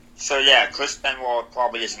So yeah, Chris Benoit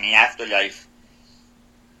probably is in the afterlife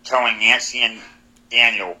telling Nancy and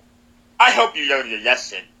Daniel, I hope you learned your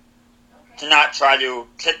lesson to not try to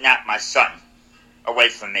kidnap my son away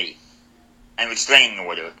from me and restraining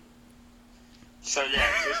order. So yeah,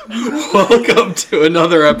 Chris Benoit. Welcome to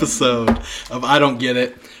another episode of I Don't Get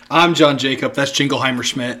It. I'm John Jacob, that's Jingleheimer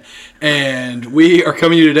Schmidt, and we are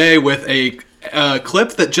coming to you today with a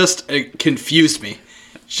clip that just confused me.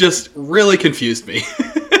 Just really confused me.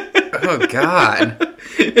 Oh, God.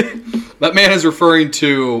 That man is referring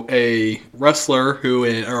to a wrestler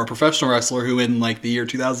or a professional wrestler who in like the year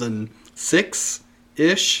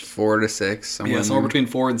 2006-ish. 4 to 6. Yeah, somewhere between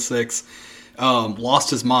 4 and 6. Lost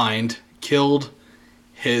his mind, killed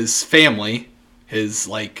his family, his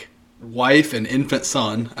like wife and infant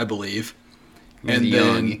son, I believe. And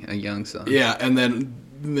then a young son. Yeah, and then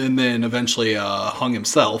eventually hung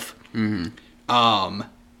himself. Mm-hmm.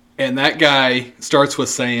 And that guy starts with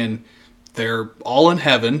saying they're all in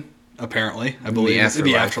heaven, apparently. I believe in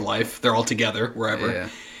the afterlife. They're all together, wherever. Yeah.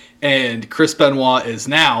 And Chris Benoit is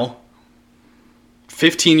now,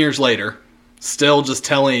 15 years later, still just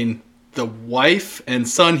telling the wife and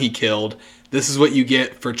son he killed, this is what you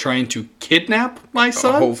get for trying to kidnap my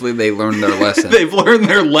son. Hopefully they learned their lesson. They've learned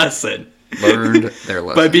their lesson.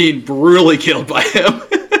 By being brutally killed by him.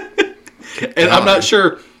 And I'm not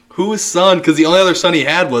sure whose son, because the only other son he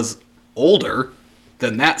had was older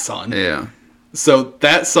than that son. Yeah. So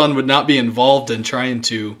that son would not be involved in trying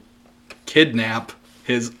to kidnap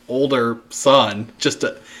his older son.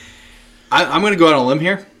 I'm going to go out on a limb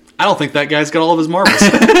here. I don't think that guy's got all of his marbles.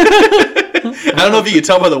 I don't know if you could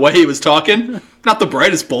tell by the way he was talking. Not the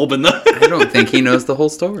brightest bulb in the... I don't think he knows the whole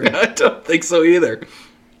story. I don't think so either.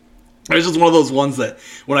 It's just one of those ones that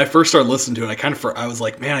when I first started listening to it, I was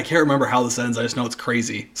like, man, I can't remember how this ends. I just know it's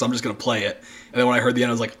crazy. So I'm just going to play it. And then when I heard the end,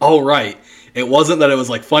 I was like, oh, right. It wasn't that it was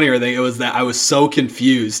like funny or anything. It was that I was so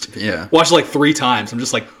confused. Yeah. Watched it like 3 times. I'm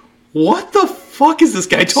just like, what the fuck is this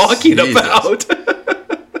guy talking about?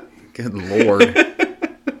 Good Lord.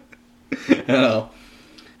 I know.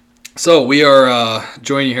 So we are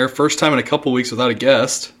joining you here. First time in a couple weeks without a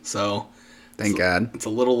guest. So Thank God. It's a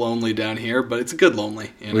little lonely down here, but it's a good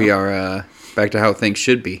lonely. You know? We are back to how things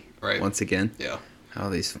should be. Right. Once again. Yeah.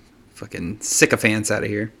 All these fucking sycophants out of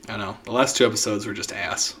here. I know. The last 2 episodes were just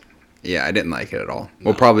ass. Yeah, I didn't like it at all. No.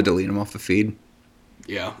 We'll probably delete them off the feed.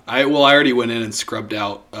 Yeah. I already went in and scrubbed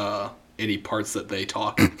out any parts that they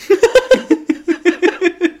talk.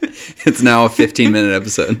 It's now a 15-minute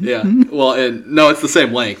episode. Yeah. Well, no, it's the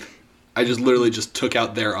same length. I just literally took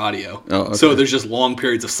out their audio. Oh, okay. So there's just long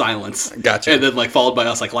periods of silence. Gotcha. And then like followed by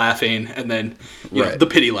us like laughing and then you know, the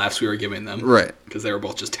pity laughs we were giving them. Right. Because they were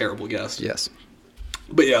both just terrible guests. Yes.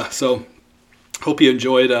 But yeah, so hope you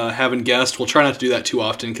enjoyed having guests. We'll try not to do that too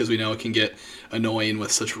often because we know it can get annoying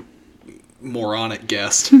with such moronic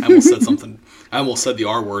guests. I almost said the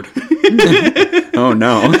R word. Oh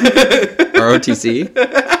no. ROTC?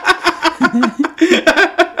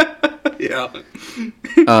 Yeah.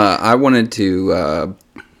 I wanted to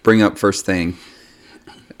bring up first thing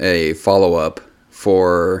a follow-up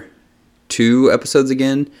for 2 episodes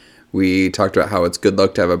again. We talked about how it's good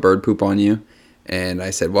luck to have a bird poop on you. And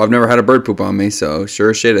I said, well, I've never had a bird poop on me, so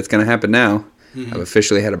sure as shit, it's going to happen now. Mm-hmm. I've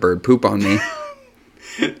officially had a bird poop on me.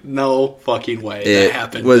 No fucking way that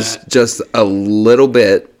happened. It was just a little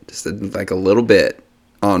bit, like a little bit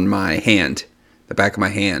on my hand, the back of my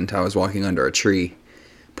hand. I was walking under a tree,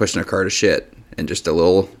 pushing a cart of shit, and just a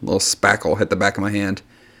little spackle hit the back of my hand.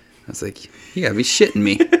 I was like, you gotta be shitting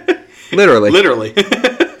me. Literally.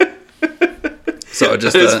 So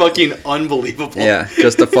just it's fucking unbelievable. Yeah,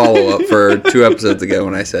 just a follow-up for 2 episodes ago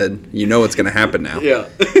when I said, you know what's going to happen now. Yeah.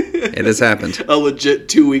 It has happened. A legit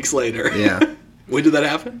 2 weeks later. Yeah. When did that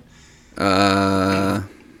happen? I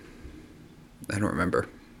don't remember.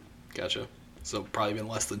 Gotcha. So probably been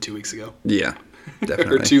less than 2 weeks ago. Yeah,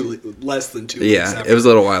 definitely. Or less than 2 weeks. Yeah, it was a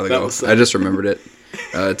little while ago. I just remembered it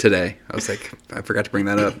today. I was like, I forgot to bring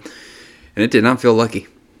that up. And it did not feel lucky.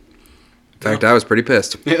 In fact, I was pretty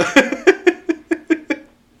pissed. Yeah.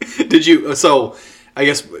 Did you, so I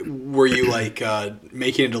guess, were you like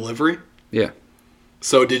making a delivery? Yeah.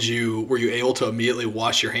 So were you able to immediately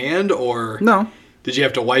wash your hand or? No. Did you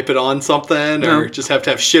have to wipe it on something or just have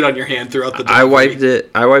to have shit on your hand throughout the delivery?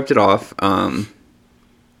 I wiped it off. I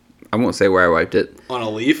won't say where I wiped it. On a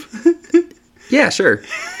leaf? Yeah, sure.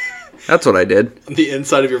 That's what I did. On the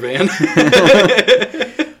inside of your van?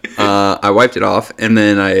 I wiped it off, and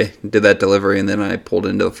then I did that delivery, and then I pulled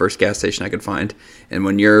into the first gas station I could find. And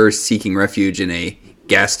when you're seeking refuge in a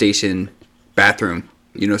gas station bathroom,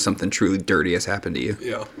 you know something truly dirty has happened to you.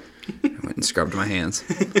 Yeah. I went and scrubbed my hands.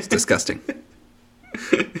 It's disgusting.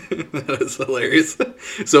 That is hilarious.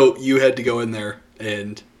 So you had to go in there,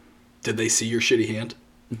 and did they see your shitty hand?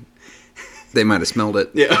 They might have smelled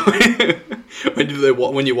it. Yeah.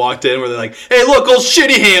 When you walked in, were they like, "Hey, look, old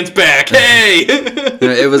shitty hand's back! Hey!"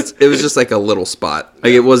 It was just like a little spot.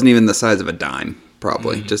 Like it wasn't even the size of a dime,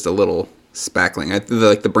 probably. Just a little spackling.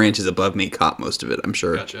 Like the branches above me caught most of it. I'm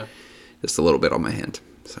sure. Gotcha. Just a little bit on my hand.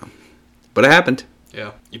 So, but it happened.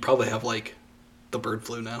 Yeah. You probably have like the bird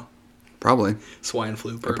flu now. Probably. Swine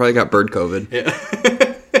flu. I probably got bird COVID. Yeah.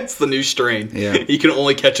 It's the new strain. Yeah. You can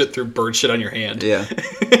only catch it through bird shit on your hand. Yeah.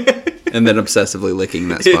 And then obsessively licking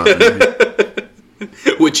that spot. On your hand.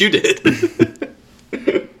 Which you did.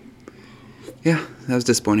 Yeah, that was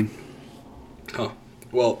disappointing. Huh.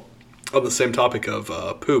 Well, on the same topic of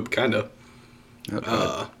poop, kind of.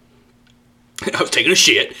 Oh, I was taking a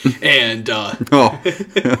shit, and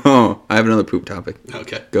oh, I have another poop topic.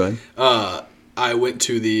 okay. Go ahead. I went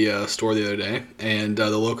to the store the other day, and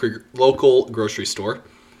the local grocery store.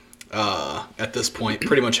 At this point,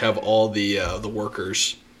 pretty much have all the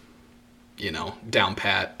workers, down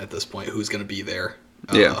pat at this point. Who's going to be there?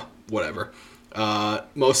 Yeah. Whatever.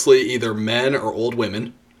 Mostly either men or old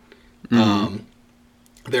women.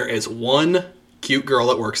 There is one cute girl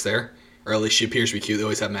that works there, or at least she appears to be cute. They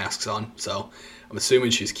always have masks on, so I'm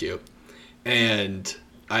assuming she's cute. And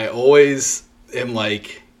I always am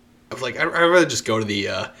like, I'd rather just go to the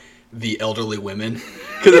elderly women,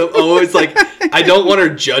 because I'm always like, I don't want her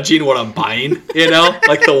judging what I'm buying,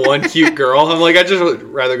 like the one cute girl. I'm like, I just would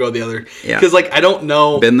rather go the other, because like I don't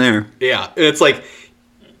know. Been there. Yeah, it's like,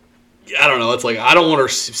 I don't know. It's like, I don't want her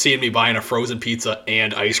seeing me buying a frozen pizza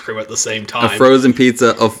and ice cream at the same time. A frozen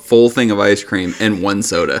pizza, a full thing of ice cream, and one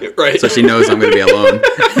soda. Right. So she knows I'm going to be alone.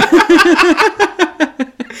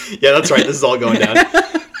 Yeah, that's right. This is all going down.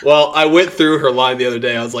 Well, I went through her line the other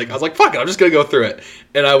day. I was like, fuck it, I'm just gonna go through it.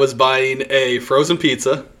 And I was buying a frozen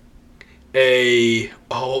pizza,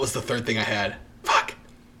 what was the third thing I had? Fuck.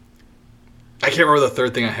 I can't remember the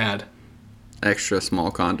third thing I had. Extra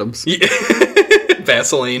small condoms. Yeah.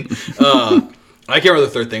 Vaseline. I can't remember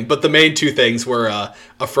the third thing, but the main two things were a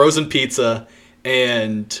frozen pizza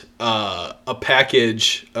and a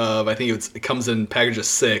package of, I think it comes in a package of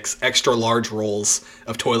 6 extra large rolls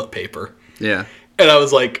of toilet paper. Yeah. And I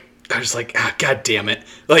was like, God damn it.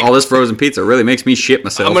 Like, all this frozen pizza really makes me shit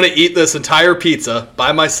myself. I'm going to eat this entire pizza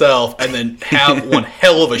by myself and then have one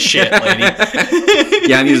hell of a shit, lady.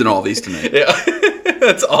 Yeah, I'm using all these tonight. Yeah.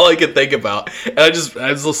 That's all I could think about. And I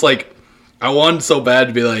was just like, I wanted so bad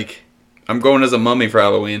to be like, I'm going as a mummy for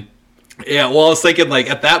Halloween. yeah, well, I was thinking, like,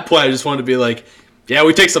 at that point, I just wanted to be like, yeah,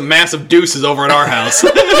 we take some massive deuces over at our house.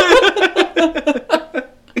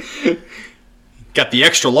 Got the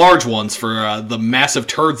extra large ones for the massive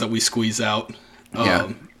turds that we squeeze out.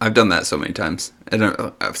 Yeah, I've done that so many times.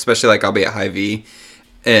 And especially, like, I'll be at Hy-Vee,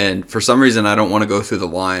 and for some reason, I don't want to go through the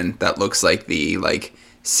line that looks like the,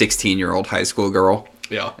 16-year-old high school girl.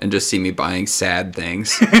 Yeah. And just see me buying sad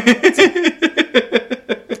things.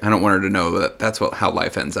 I don't want her to know that that's how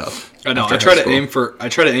life ends up. I know. I try to aim for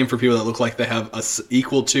people that look like they have a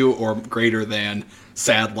equal to or greater than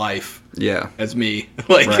sad life. Yeah. As me.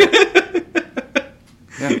 Like. Right.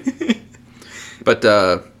 Yeah. But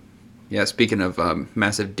speaking of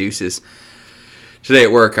massive deuces, today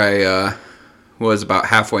at work I was about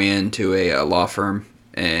halfway into a law firm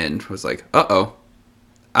and was like, uh-oh,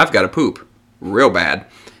 I've got to poop real bad.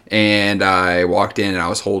 And I walked in and I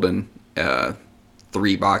was holding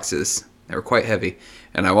 3 boxes. They were quite heavy.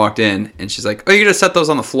 And I walked in and she's like, oh, you're going to set those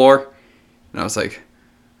on the floor? And I was like,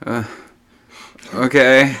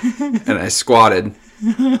 okay. And I squatted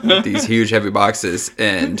with these huge heavy boxes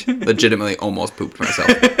and legitimately almost pooped myself.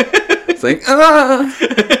 It's like, no.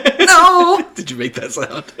 Did you make that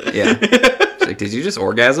sound? Yeah. She's like, did you just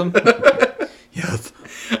orgasm? Yes.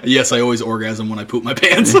 Yes, I always orgasm when I poop my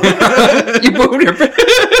pants. You pooped your pants.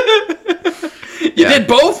 You did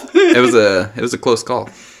both? It was a close call,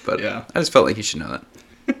 but yeah. I just felt like you should know that.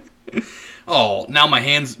 Oh, now my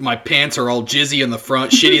pants are all jizzy in the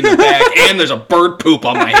front, shitty in the back, and there's a bird poop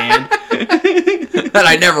on my hand. That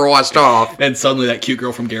I never washed off. And suddenly that cute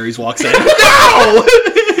girl from Gary's walks in. No!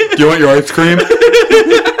 Do you want your ice cream?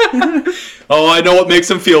 Oh, I know what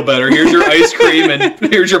makes him feel better. Here's your ice cream, and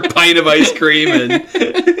here's your pint of ice cream, and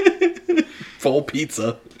full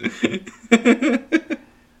pizza.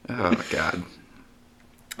 Oh, God.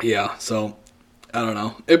 Yeah, so, I don't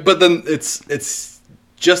know. But then it's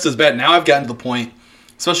just as bad. Now I've gotten to the point,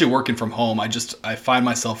 especially working from home, I find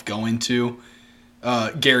myself going to,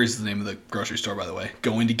 Gary's is the name of the grocery store, by the way.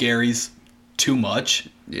 Going to Gary's too much.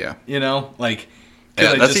 Yeah. You know? Like,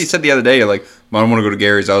 yeah, that's what you said the other day. You're like, I don't want to go to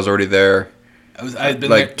Gary's. I was already there. I'd been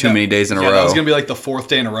like there, too many days in a That row. was gonna be like the 4th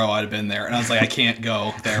day in a row I'd have been there, and I was like, I can't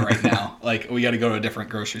go there right now. Like, we got to go to a different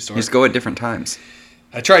grocery store. Just go at different times.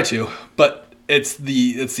 I try to, but it's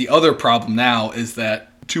the other problem now is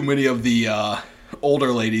that too many of the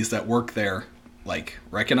older ladies that work there like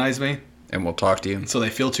recognize me, And we'll talk to you. so they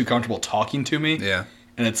feel too comfortable talking to me. Yeah.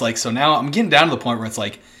 And it's like, so now I'm getting down to the point where it's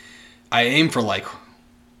like, I aim for like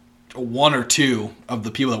 1 or 2 of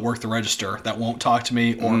the people that work the register that won't talk to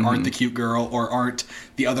me, or aren't the cute girl, or aren't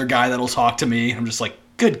the other guy that'll talk to me. I'm just like,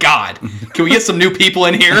 good God, can we get some new people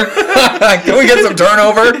in here? Can we get some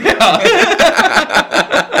turnover?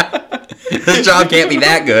 This job can't be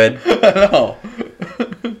that good. No.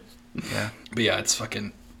 Yeah. But yeah, it's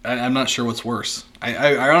fucking. I'm not sure what's worse.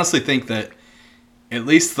 I honestly think that at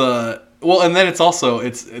least and then it's also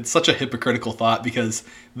it's such a hypocritical thought, because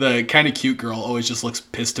the kind of cute girl always just looks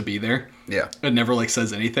pissed to be there Yeah. and never like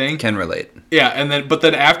says anything. Can relate. Yeah, but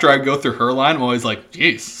then after I go through her line, I'm always like,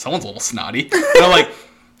 geez, someone's a little snotty. And I'm like,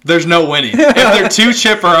 there's no winning. If they're too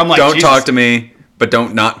chipper, I'm like, Don't Jesus. talk to me, but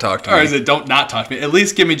don't not talk to Or me. is it don't not talk to me? At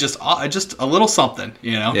least give me just a little something,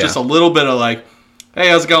 Yeah. Just a little bit of like, hey,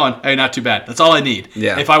 how's it going? Hey, not too bad. That's all I need.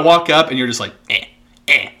 Yeah. If I walk up and you're just like,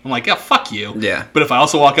 I'm like, yeah, fuck you. Yeah. But if I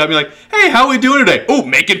also walk up and you're like, hey, how we doing today? Oh,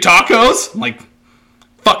 making tacos? I'm like,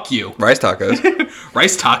 fuck you. Rice tacos.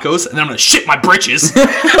 Rice tacos, and then I'm gonna shit my britches.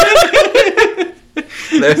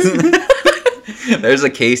 There's a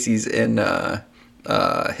Casey's in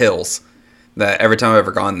Hills that every time I've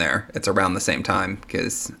ever gone there, it's around the same time,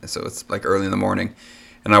 so it's like early in the morning.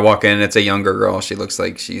 And I walk in, it's a younger girl. She looks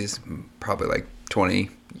like she's probably like 20,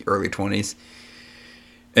 early 20s.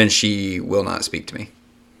 And she will not speak to me.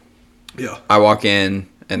 Yeah. I walk in,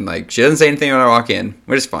 and like she doesn't say anything when I walk in,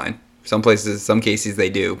 which is fine. Some cases they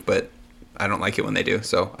do, but I don't like it when they do,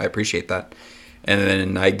 so I appreciate that. And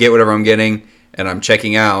then I get whatever I'm getting, and I'm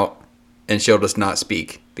checking out, and she'll just not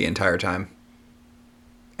speak the entire time.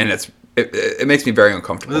 And it makes me very I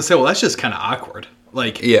uncomfortable. was gonna say, well, that's just kind of awkward.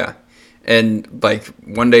 Like, Yeah. And like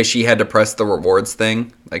one day she had to press the rewards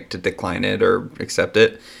thing, like to decline it or accept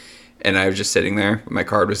it. And I was just sitting there, my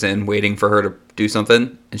card was in, waiting for her to do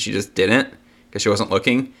something, and she just didn't because she wasn't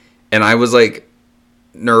looking. And I was like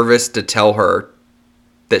nervous to tell her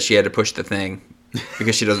that she had to push the thing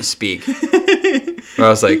because she doesn't speak. But I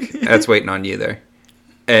was like, that's waiting on you there.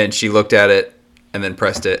 And she looked at it and then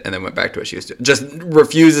pressed it and then went back to what she was doing. Just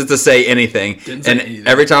refuses to say anything. Didn't say And anything.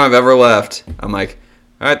 every time I've ever left, I'm like,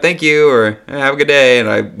 all right, thank you, or have a good day. And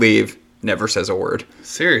I leave, never says a word.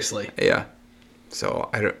 seriously. Yeah. So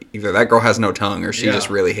I don't, either that girl has no tongue or she Yeah. just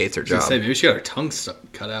really hates her I was gonna job. say, maybe she got her tongue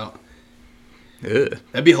cut out. Ugh.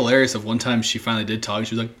 That'd be hilarious if one time she finally did talk and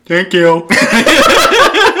she was like, thank you.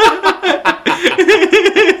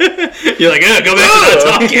 You're like, go back to not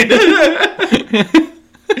talking.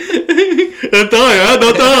 No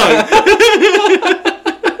tongue.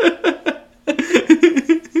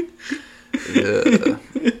 Ugh.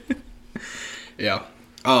 Yeah.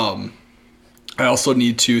 I also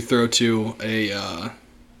need to throw to a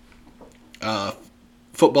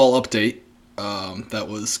football update that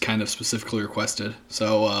was kind of specifically requested.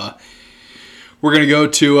 So we're gonna go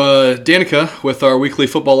to Danica with our weekly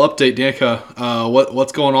football update. Danica,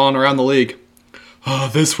 what's going on around the league?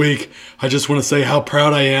 This week, I just want to say how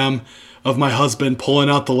proud I am of my husband pulling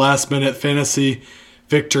out the last-minute fantasy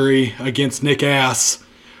victory against Nick Ass.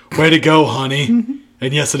 Way to go, honey.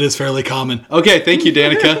 And yes, it is fairly common. Okay, thank you,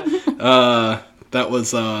 Danica. That was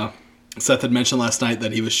Seth had mentioned last night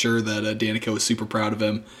that he was sure that Danica was super proud of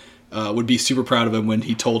him. Would be super proud of him when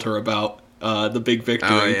he told her about the big victory.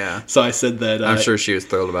 Oh, yeah. So I said that I'm sure she was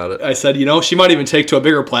thrilled about it. I said, she might even take to a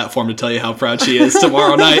bigger platform to tell you how proud she is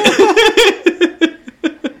tomorrow night.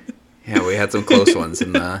 Yeah, we had some close ones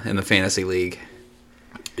in the fantasy league.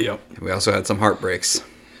 Yep. We also had some heartbreaks.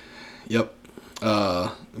 Yep.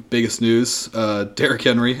 Biggest news: Derrick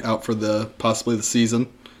Henry out for possibly the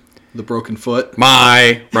season. The broken foot.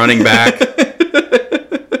 My running back.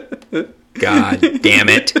 God damn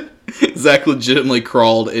it. Zach legitimately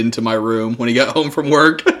crawled into my room when he got home from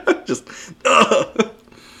work. Just.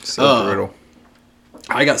 So brutal.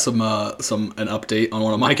 I got an update on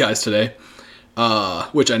one of my guys today.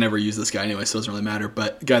 Which I never use this guy anyway, so it doesn't really matter.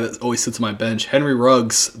 But guy that always sits on my bench, Henry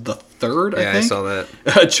Ruggs the third. Yeah, I think. I saw that.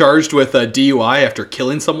 Charged with a DUI after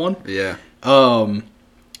killing someone. Yeah.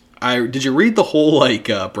 Did you read the whole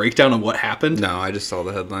breakdown of what happened? No, I just saw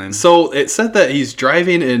the headline. So it said that he's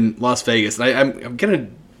driving in Las Vegas, and I'm gonna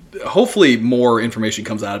hopefully more information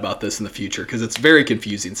comes out about this in the future because it's very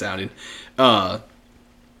confusing sounding.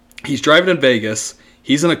 He's driving in Vegas.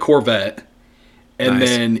 He's in a Corvette. And Nice.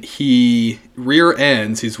 Then he rear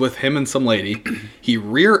ends. He's with him and some lady. He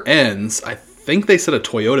rear ends, I think think they said a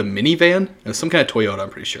Toyota minivan. It was some kind of Toyota, I'm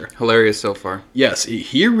pretty sure. Hilarious so far. Yes,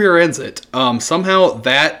 he rear ends it. Somehow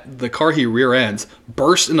the car he rear ends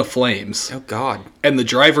burst into flames. Oh, God. And the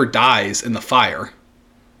driver dies in the fire.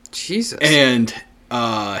 Jesus. And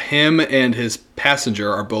him and his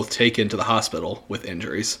passenger are both taken to the hospital with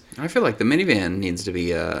injuries. I feel like the minivan needs to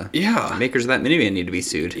be... Yeah. Makers of that minivan need to be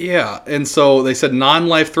sued. Yeah, and so they said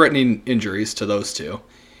non-life-threatening injuries to those two.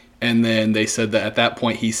 And then they said that at that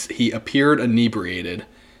point he appeared inebriated,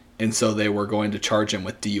 and so they were going to charge him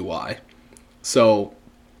with DUI. So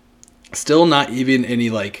still not even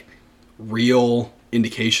any like real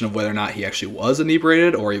indication of whether or not he actually was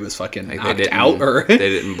inebriated or he was fucking knocked out. Or they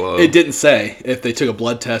didn't blow. It didn't say if they took a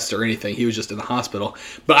blood test or anything. He was just in the hospital.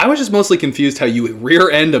 But I was just mostly confused how you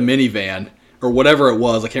rear end a minivan or whatever it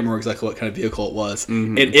was. I can't remember exactly what kind of vehicle it was.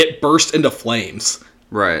 Mm-hmm. And it burst into flames.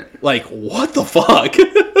 Right. Like, what the fuck?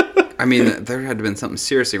 I mean, there had to have been something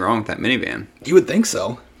seriously wrong with that minivan. You would think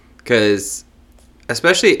so. Because,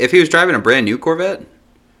 especially if he was driving a brand new Corvette,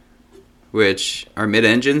 which are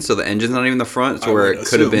mid-engine, so the engine's not even the front, so where it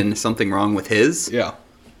could have been something wrong with his. Yeah.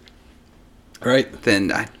 Right.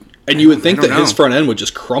 Then and you would think that his front end would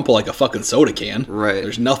just crumple like a fucking soda can. Right.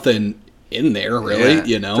 There's nothing in there, really,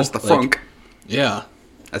 you know? Just the frunk. Yeah.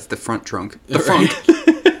 That's the front trunk. The frunk.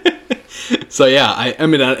 So, yeah, I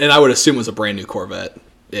mean, and I would assume it was a brand new Corvette.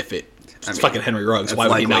 If it's fucking Henry Ruggs, why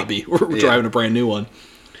would he not be driving a brand new one?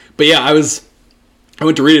 But yeah, I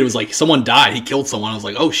went to read it. It was like someone died. He killed someone. I was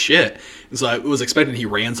like, oh shit. And so I was expecting he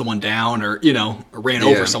ran someone down or ran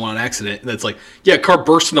over someone on accident. And it's like, yeah, car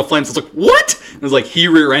burst into flames. It's like, what? It was like he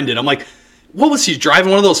rear-ended. I'm like, what was he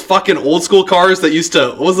driving? One of those fucking old school cars that used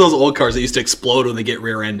to? What was those old cars that used to explode when they get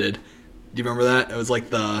rear-ended? Do you remember that? It was like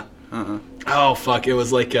the. Oh fuck! It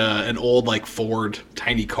was like an old like Ford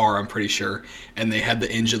tiny car, I'm pretty sure, and they had the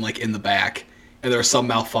engine like in the back, and there was some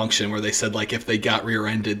malfunction where they said like if they got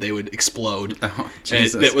rear-ended they would explode. Oh,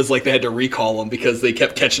 Jesus! And it was like they had to recall them because they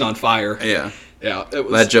kept catching on fire. Yeah, yeah. It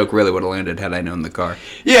was... That joke really would have landed had I known the car.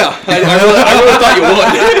 Yeah, I really thought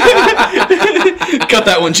you would. Cut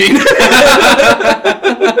that one, Gene.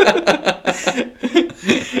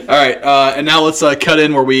 All right, and now let's cut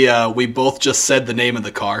in where we both just said the name of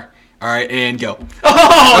the car. All right, and go.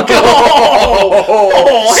 Oh,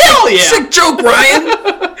 hell yeah! Sick joke, Ryan.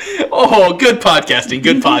 Oh, good podcasting.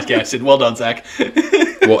 Good podcasting. Well done, Zach.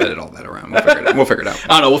 We'll edit all that around. We'll figure it out. I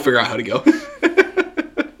don't know. We'll figure out how to go.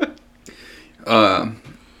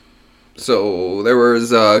 So there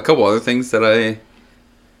was a couple other things that I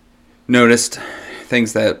noticed.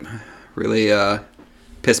 Things that really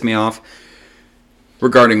pissed me off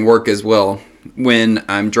regarding work as well. When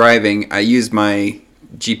I'm driving, I use my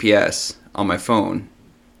GPS on my phone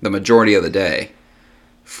the majority of the day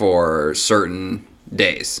for certain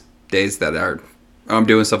days that I'm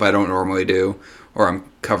doing stuff I don't normally do, or I'm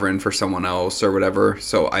covering for someone else or whatever,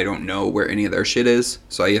 so I don't know where any of their shit is,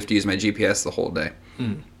 so I have to use my GPS the whole day.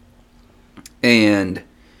 And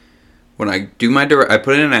when I do I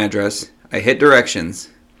put in an address, I hit directions.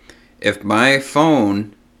 If my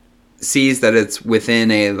phone sees that it's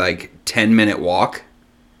within a 10-minute walk,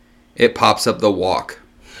 it pops up the walk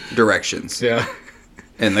directions. Yeah.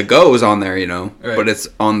 And the go is on there, right. But it's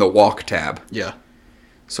on the walk tab. Yeah.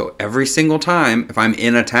 So every single time, if I'm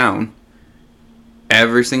in a town,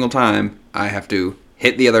 every single time I have to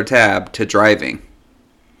hit the other tab to driving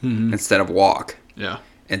instead of walk. Yeah.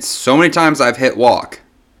 And so many times I've hit walk,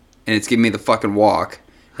 and it's giving me the fucking walk,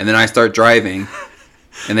 and then I start driving,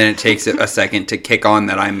 and then it takes it a second to kick on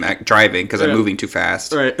that I'm driving because I'm moving too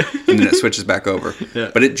fast. Right. And then it switches back over.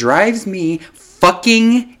 Yeah. But it drives me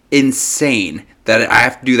fucking insane that I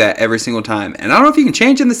have to do that every single time. And I don't know if you can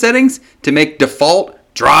change in the settings to make default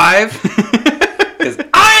drive. Because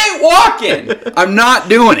I ain't walking. I'm not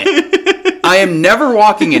doing it. I am never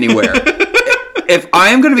walking anywhere. If I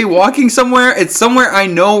am going to be walking somewhere, it's somewhere I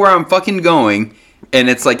know where I'm fucking going. And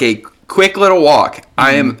it's like a quick little walk.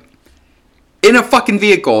 I am in a fucking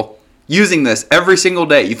vehicle using this every single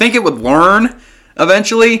day. You think it would learn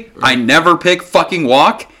eventually? Right. I never pick fucking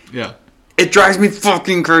walk. Yeah. It drives me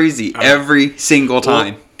fucking crazy every single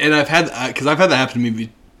time. Well, and I've had that happen to me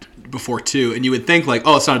before too. And you would think like,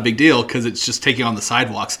 oh, it's not a big deal because it's just taking on the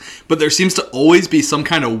sidewalks. But there seems to always be some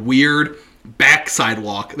kind of weird back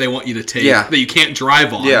sidewalk they want you to take that you can't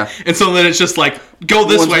drive on. Yeah. And so then it's just like, go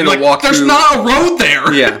this way. Like, there's not a road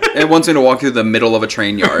there. Yeah. It wants me to walk through the middle of a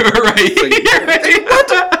train yard. Right. Like,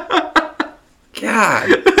 what?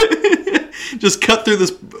 God. Just cut through this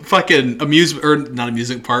fucking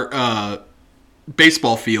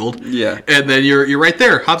baseball field. Yeah. And then you're right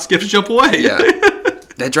there. Hop, skip, and jump away. Yeah.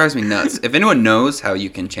 That drives me nuts. If anyone knows how you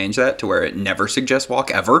can change that to where it never suggests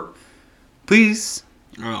walk ever, please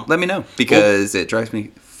Oh. let me know because it drives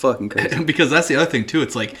me fucking crazy. Because that's the other thing too.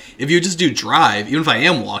 It's like if you just do drive, even if I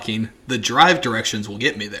am walking, the drive directions will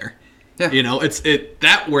get me there. Yeah. You know,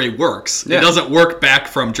 that way works. Yeah. It doesn't work back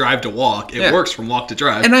from drive to walk. It Yeah. works from walk to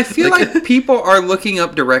drive. And I feel like people are looking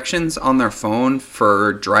up directions on their phone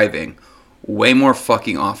for driving way more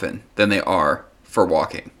fucking often than they are for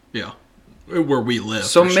walking. yeah, where we live.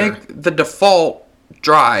 So for make sure. the default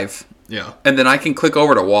drive, Yeah. and then I can click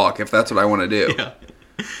over to walk if that's what I want to do. Yeah.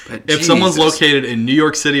 But If someone's Jesus. located in New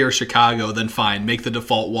York City or Chicago, then fine, make the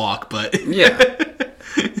default walk. But Yeah.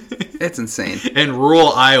 It's insane. in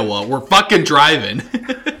rural Iowa, we're fucking driving.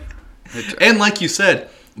 And like you said,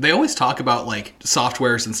 they always talk about like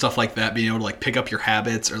softwares and stuff like that being able to like pick up your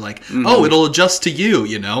habits or like, oh, it'll adjust to you,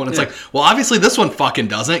 you know? And it's Yeah. like, well, obviously this one fucking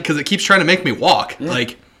doesn't because it keeps trying to make me walk.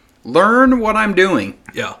 Like, Learn what I'm doing.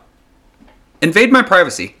 yeah. Invade my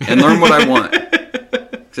privacy and learn what I want.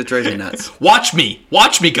 'Cause it drives me nuts. Watch me,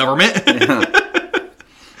 government.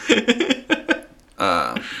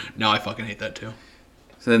 No, I fucking hate that too.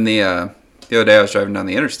 So then the other day I was driving down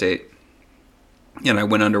the interstate, and I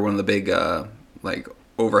went under one of the big like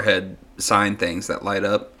overhead sign things that light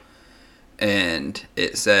up, and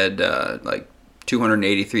it said like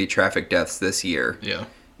 283 traffic deaths this year. Yeah.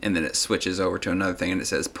 And then it switches over to another thing, and it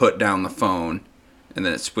says put down the phone, and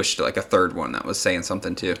then it switched to like a third one that was saying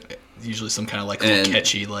something too. Usually some kind of like And- little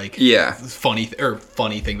catchy, like Yeah. funny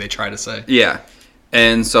thing they try to say. Yeah.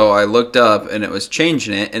 And so I looked up, and it was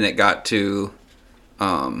changing it, and it got to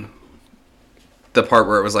the part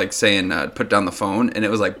where it was like saying put down the phone, and it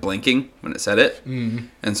was like blinking when it said it. Mm-hmm.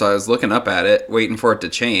 And so I was looking up at it, waiting for it to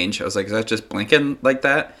change. I was like, is that just blinking like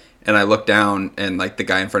that? And I looked down, and like the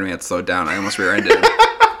guy in front of me had slowed down. I almost rear-ended him.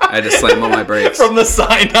 I had to slam on my brakes. From the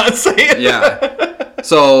sign, not saying. Yeah.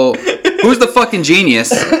 So who's the fucking genius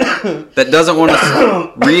that doesn't want us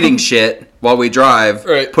reading shit while we drive,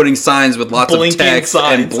 Right. putting signs with lots Blinking of text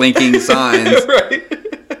signs. and blinking signs? Right.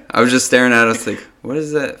 I was just staring at us like, what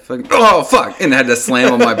is that? Fucking, oh, fuck. And I had to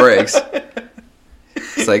slam on my brakes.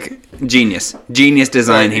 It's like genius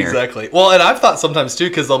design Right, here. Exactly. Well, and I've thought sometimes too,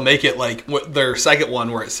 because they'll make it like their second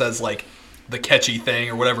one where it says like the catchy thing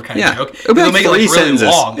or whatever kind Yeah. of joke. It'll be They'll like make it like 3 really sentences.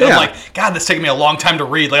 long. And Yeah. I'm like, God, this is taking me a long time to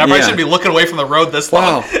read. Like I probably Yeah. shouldn't be looking away from the road this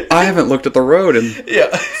Wow, long. I haven't looked at the road in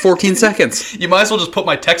Yeah. 14 seconds. You might as well just put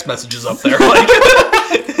my text messages up there. Like,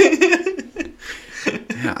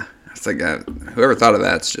 Yeah. It's like, whoever thought of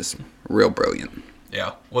that's just real brilliant.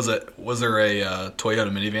 yeah. Was there a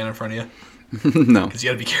Toyota minivan in front of you? No. Because you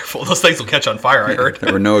got to be careful. Those things will catch on fire. I heard.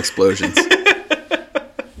 There were no explosions.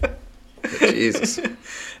 Jesus.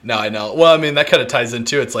 No, I know. Well, I mean, that kind of ties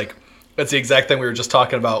into it's like that's the exact thing we were just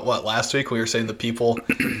talking about. What last week we were saying the people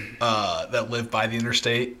that live by the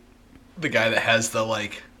interstate, the guy that has the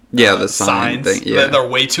like The sign signs thing. Yeah. they're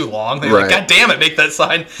way too long. They're Right. like, God damn it, make that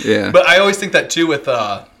sign. Yeah. But I always think that too with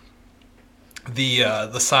the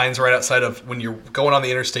signs right outside of when you're going on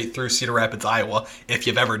the interstate through Cedar Rapids, Iowa, if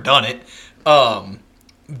you've ever done it.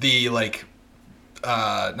 The like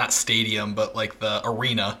not stadium, but like the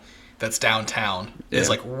arena that's downtown is Yeah.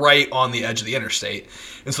 like right on the edge of the interstate,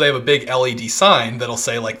 and so they have a big LED sign that'll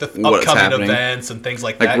say like the What's upcoming happening. events and things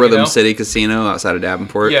like Like that. Rhythm you know? City Casino outside of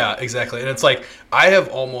Davenport. Yeah, exactly. And it's like I have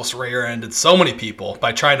almost rear-ended so many people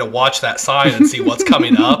by trying to watch that sign and see what's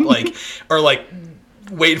coming up, like or like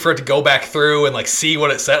waiting for it to go back through and like see what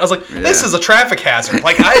it said. I was like, this Yeah. is a traffic hazard.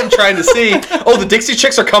 Like I am trying to see. Oh, the Dixie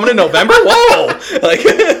Chicks are coming in November. Whoa! Like.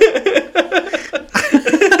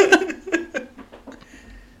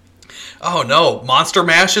 Oh no, Monster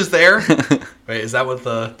Mash is there. Wait, is that what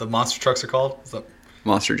the monster trucks are called? Is that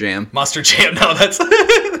Monster Jam. Monster Jam? No, that's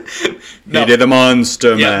no. He did a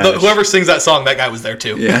monster Yeah, mash. whoever sings that song, that guy was there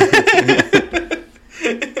too. Yeah.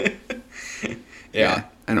 Yeah.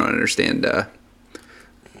 I don't understand the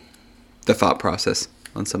thought process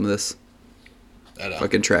on some of this I know.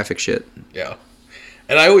 fucking traffic shit. Yeah.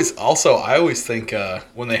 And I always think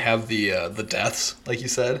when they have the deaths, like you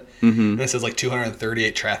said, and it says like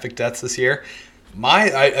 238 traffic deaths this year.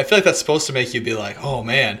 I feel like that's supposed to make you be like, oh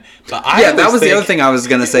man. But That was the other thing I was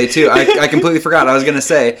gonna say too. I completely forgot. I was gonna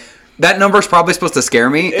say that number's probably supposed to scare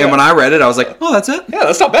me, Yeah. and when I read it, I was like, oh, that's it. Yeah,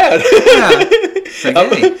 that's not bad. Yeah. It's like,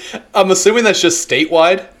 hey, I'm assuming that's just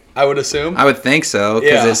statewide. I would assume. I would think so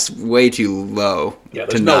because Yeah. it's way too low. Yeah,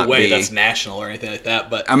 to there's no not way be. that's national or anything like that.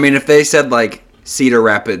 But I mean, if they said like Cedar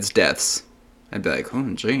Rapids deaths, I'd be like,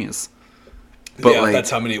 oh, genius. But yeah, like that's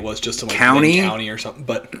how many it was just to like county? county or something.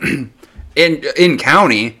 But in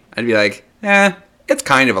county, I'd be like, it's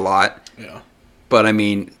kind of a lot. yeah. But I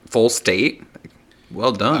mean, full state,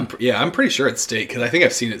 well done. Yeah, I'm pretty sure it's state because I think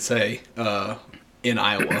I've seen it say in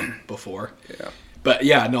Iowa before. Yeah. But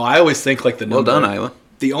yeah, no, I always think like the number. Well done, Iowa.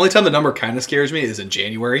 The only time the number kind of scares me is in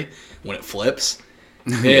January when it flips.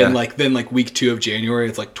 And Yeah. then week 2 of January,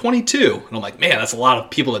 it's like 22. And I'm like, man, that's a lot of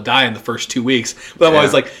people that die in the first 2 weeks. But I'm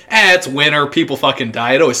always like, it's winter. People fucking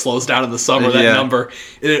die. It always slows down in the summer, that number.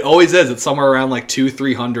 And it always is. It's somewhere around like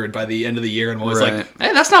 200-300 by the end of the year. And I'm always like,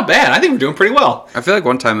 hey, that's not bad. I think we're doing pretty well. I feel like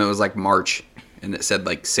one time it was like March and it said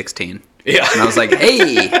like 16. Yeah. And I was like,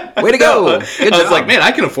 hey, way to go. Good I was job. like, man,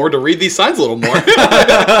 I can afford to read these signs a little more.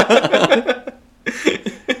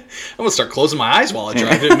 I'm gonna start closing my eyes while I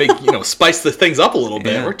drive and make spice the things up a little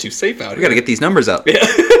bit. Yeah. We're too safe out we here. gotta get these numbers up.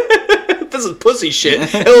 This is pussy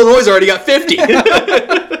shit. Illinois already got 50.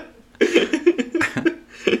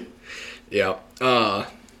 Yeah.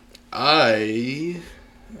 I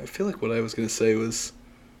feel like what I was gonna say was,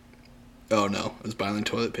 oh no, I was buying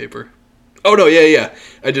toilet paper. Oh no, yeah.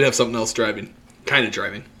 I did have something else driving. Kind of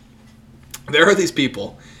driving. There are these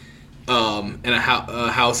people in a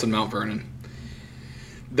house in Mount Vernon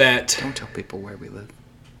that... Don't tell people where we live.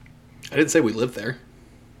 I didn't say we live there.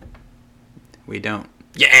 We don't.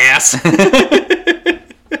 Yes! There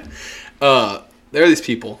are these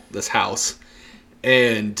people, this house,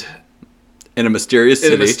 and... In a mysterious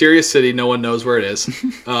city. In a mysterious city, no one knows where it is.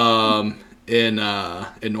 In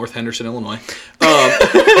North Henderson, Illinois.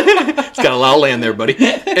 It's got a lot of land there, buddy.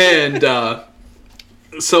 And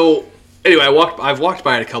so, anyway, I've walked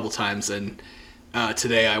by it a couple times, and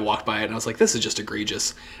today I walked by it, and I was like, this is just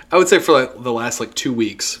egregious. I would say for like the last 2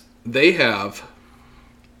 weeks, they have,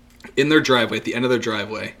 in their driveway, at the end of their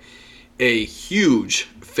driveway, a huge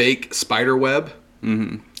fake spider web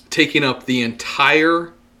taking up the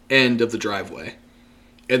entire end of the driveway.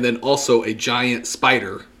 And then also a giant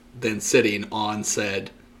spider then sitting on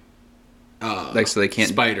said so they can't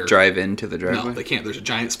spider. drive into the driveway? No, they can't. There's a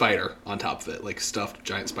giant spider on top of it, like stuffed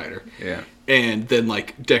giant spider. Yeah. And then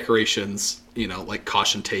decorations, like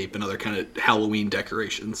caution tape and other kind of Halloween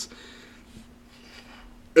decorations.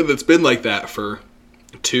 And it's been like that for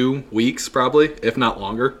 2 weeks probably, if not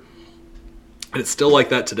longer. And it's still like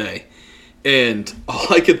that today. And all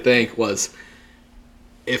I could think was,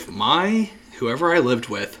 if whoever I lived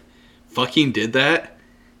with fucking did that,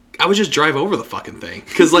 I would just drive over the fucking thing.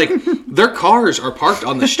 Because, their cars are parked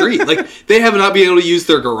on the street. They have not been able to use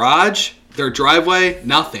their garage, their driveway,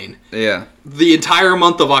 nothing. Yeah. The entire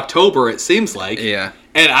month of October, it seems like. Yeah.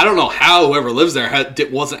 And I don't know how whoever lives there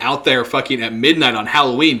wasn't out there fucking at midnight on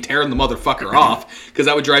Halloween tearing the motherfucker off. Because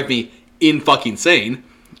that would drive me fucking insane.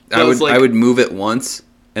 I would move it once,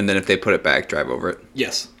 and then if they put it back, drive over it.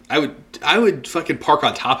 Yes. I would fucking park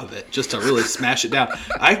on top of it just to really smash it down.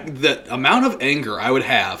 The amount of anger I would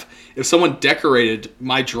have if someone decorated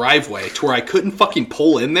my driveway to where I couldn't fucking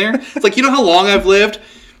pull in there. It's like, you know how long I've lived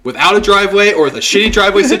without a driveway or with a shitty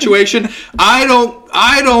driveway situation? I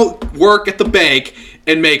don't work at the bank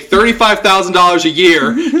and make $35,000 a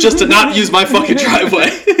year just to not use my fucking driveway.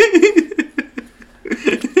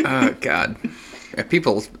 Oh God.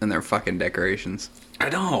 People and their fucking decorations. I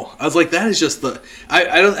know. I was like, that is just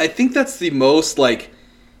I think that's the most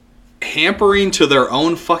hampering to their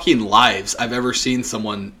own fucking lives I've ever seen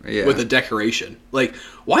someone with a decoration.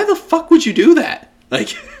 Why the fuck would you do that?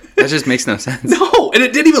 That just makes no sense. No, and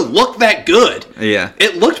it didn't even look that good. Yeah.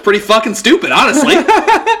 It looked pretty fucking stupid, honestly.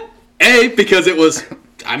 Because it was,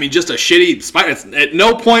 just a shitty spider. At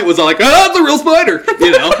no point was I like, oh, it's a real spider.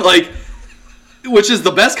 Which is the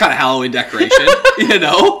best kind of Halloween decoration,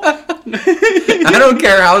 I don't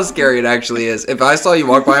care how scary it actually is. If I saw you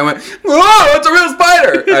walk by and went, whoa, it's a real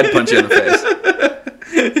spider, I'd punch you in the face.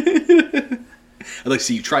 I'd like to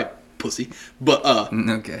see you try, pussy. But,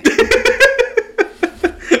 Okay.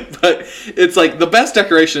 But it's the best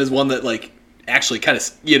decoration is one that, actually kind of,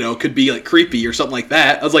 could be, creepy or something like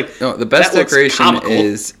that. I was like, no, the best that looks decoration comical.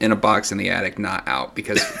 is in a box in the attic, not out,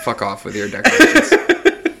 because fuck off with your decorations.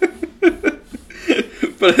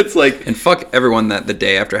 But it's and fuck everyone that the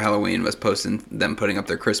day after Halloween was posting them putting up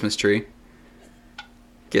their Christmas tree.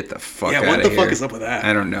 Get the fuck out of here. Yeah, what the fuck is up with that?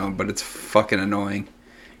 I don't know, but it's fucking annoying.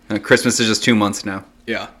 Christmas is just 2 months now.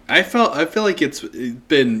 Yeah, I feel like it's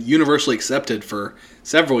been universally accepted for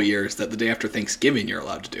several years that the day after Thanksgiving you're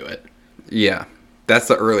allowed to do it. Yeah, that's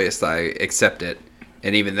the earliest I accept it,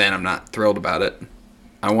 and even then I'm not thrilled about it.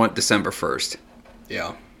 I want December 1st.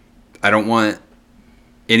 Yeah. I don't want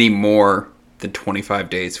any more than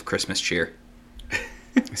 25 days of Christmas cheer.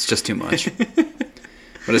 It's just too much.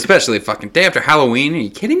 But especially fucking day after Halloween. Are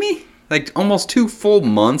you kidding me? Almost 2 full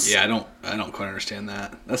months. Yeah, I don't quite understand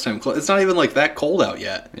that. That's not even close. It's not even that cold out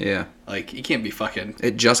yet. Yeah. You can't be fucking.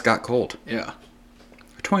 It just got cold. Yeah.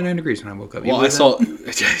 29 degrees when I woke up. Well, I saw.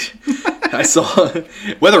 I saw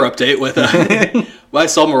weather update with. I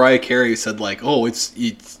saw Mariah Carey said like, "Oh,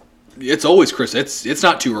 it's always Christmas. It's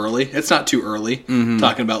not too early. It's not too early."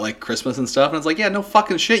 Talking about like Christmas and stuff, and I was like, "Yeah, no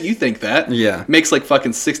fucking shit. You think that? Yeah. Makes like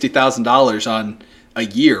fucking $60,000 on a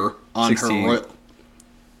year on 16. her. It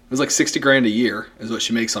was like $60,000 a year is what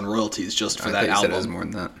she makes on royalties just for that I album. said it was more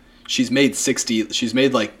than that. She's made 60. She's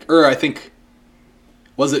made like, or I think,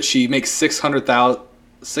 was it she makes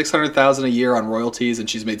 600,000 a year on royalties, and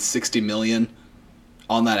she's made 60 million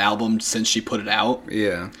on that album since she put it out.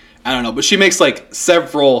 Yeah. I don't know, but she makes like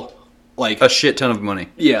several, like A shit ton of money.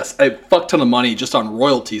 yes, a fuck ton of money just on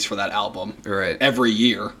royalties for that album. Right. Every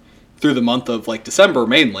year through the month of like December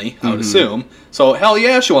mainly, I would assume. So hell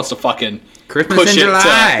yeah, she wants to fucking Christmas push in it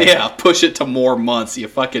July. to push it to more months. You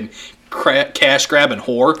fucking cash grabbing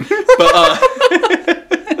whore.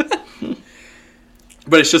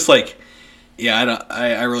 But it's just like, yeah,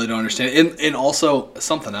 I really don't understand. And also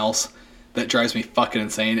something else that drives me fucking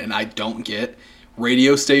insane, and I don't get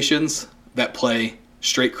radio stations that play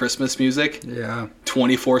straight Christmas music Yeah.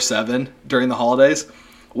 24/7 during the holidays.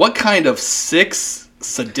 What kind of sick,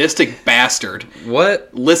 sadistic bastard What?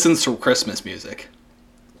 listens to Christmas music?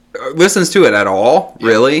 Listens to it at all,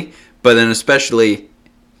 really? But then especially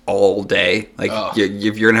all day. Like, Oh.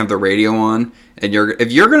 if you're going to have the radio on, and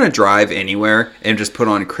if you're going to drive anywhere and just put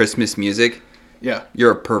on Christmas music, Yeah.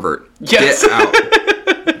 you're a pervert. Yes. Get out.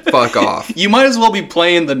 Fuck off. You might as well be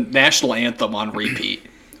playing the national anthem on repeat.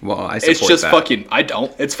 Well, I support It's just that. fucking, I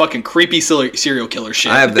don't. It's fucking creepy serial killer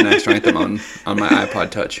shit. I have the national anthem on my iPod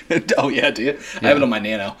Touch. Oh, yeah, do you? I have it on my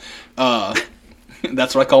Nano.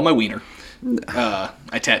 That's what I call my wiener.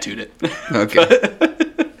 I tattooed it. Okay.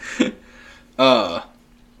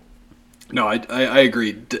 No, I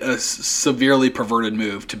agree. A severely perverted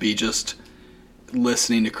move to be just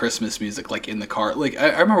listening to Christmas music like in the car. Like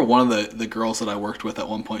I remember one of the girls that I worked with at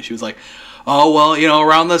one point. She was like, "Oh well, you know,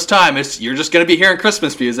 around this time, you're just gonna be hearing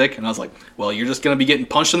Christmas music." And I was like, "Well, you're just gonna be getting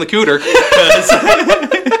punched in the cooter because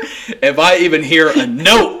if I even hear a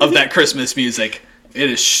note of that Christmas music, it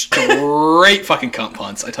is straight fucking cunt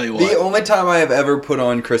punts. I tell you what." The only time I have ever put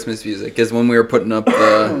on Christmas music is when we were putting up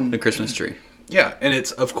the Christmas tree. Yeah, and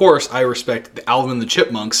it's, of course, I respect the Alvin and the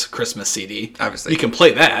Chipmunks Christmas CD. Obviously. You can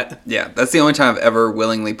play that. Yeah, that's the only time I've ever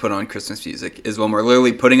willingly put on Christmas music is when we're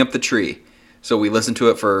literally putting up the tree. So we listen to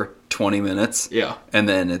it for 20 minutes. Yeah. And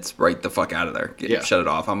then it's right the fuck out of there. Shut it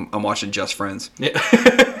off. I'm watching Just Friends. Yeah.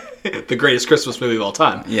 The greatest Christmas movie of all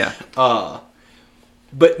time. Yeah.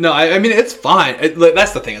 But no, I mean, it's fine.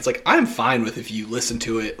 That's the thing. It's like, I'm fine with if you listen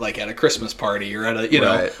to it like at a Christmas party or at a, you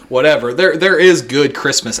know, Right. whatever. There is good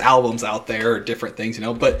Christmas albums out there or different things, you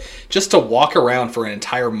know, but just to walk around for an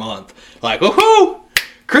entire month, like, woohoo,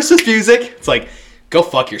 Christmas music. It's like, go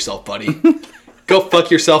fuck yourself, buddy. Go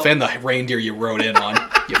fuck yourself and the reindeer you rode in on,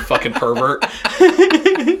 you fucking pervert.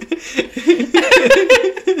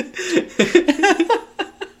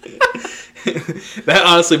 That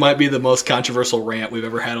honestly might be the most controversial rant we've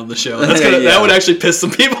ever had on the show. That would actually piss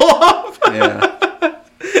some people off. Yeah.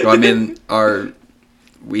 Well, I mean,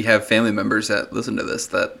 we have family members that listen to this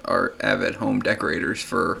that are avid home decorators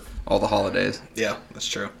for all the holidays. Yeah, that's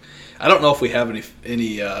true. I don't know if we have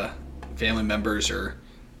any family members or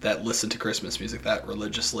that listen to Christmas music that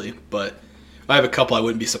religiously, but I have a couple. I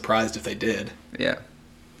wouldn't be surprised if they did. Yeah.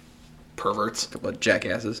 Perverts. A couple of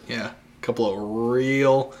jackasses. Yeah, a couple of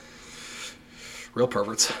real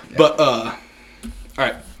perverts. Yeah. But all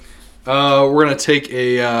right, we're gonna take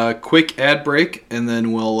a quick ad break, and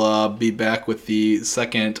then we'll be back with the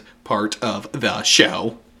second part of the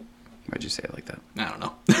show. Why'd you say it like that? I don't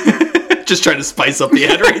know. Just trying to spice up the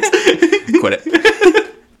ad rates. Quit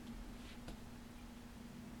it.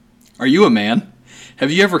 Are you a man? Have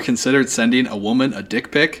you ever considered sending a woman a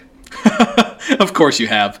dick pic? Of course you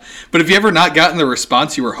have. But have you ever not gotten the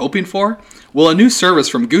response you were hoping for? Well, a new service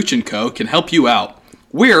from Gooch & Co. can help you out.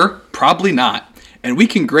 We're Probably Not, and we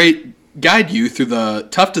can guide you through the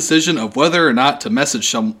tough decision of whether or not to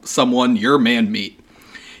message someone your man meet.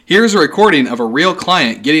 Here's a recording of a real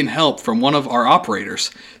client getting help from one of our operators.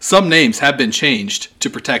 Some names have been changed to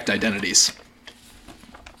protect identities.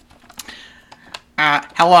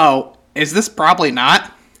 Hello. Is this Probably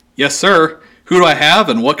Not? Yes, sir. Who do I have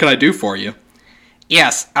and what can I do for you?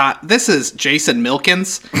 Yes, this is Jason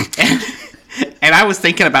Milkins, and I was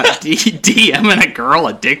thinking about DMing a girl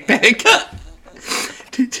a dick pic.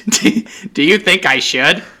 Do you think I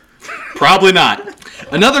should? Probably not.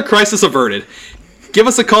 Another crisis averted. Give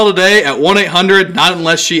us a call today at 1-800 Not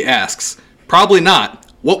Unless She Asks. Probably not.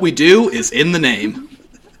 What we do is in the name.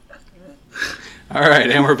 All right,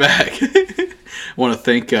 and we're back. I want to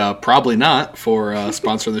thank Probably Not for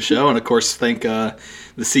sponsoring the show, and of course thank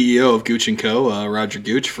the CEO of Gooch & Co., Roger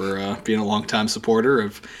Gooch, for being a longtime supporter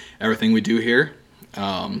of everything we do here.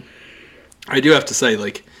 I do have to say,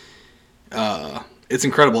 like, it's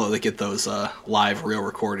incredible that they get those live real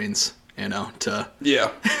recordings, to...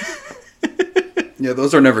 Yeah. Yeah,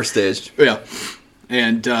 those are never staged. Yeah.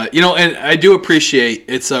 And, and I do appreciate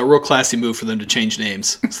it's a real classy move for them to change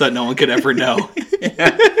names so that no one could ever know.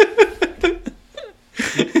 Yeah.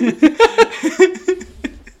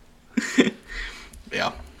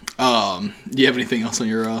 Do you have anything else on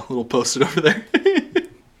your little post-it over there?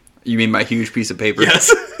 You mean my huge piece of paper?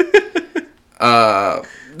 Yes. No,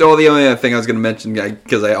 the only other thing I was going to mention,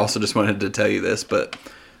 because I also just wanted to tell you this, but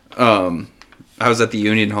I was at the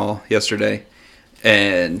Union Hall yesterday,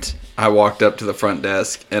 and I walked up to the front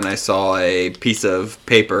desk, and I saw a piece of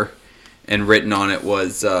paper, and written on it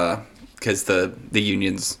was, because the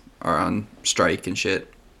unions are on strike and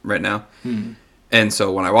shit right now. And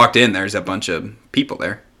so when I walked in, there's a bunch of people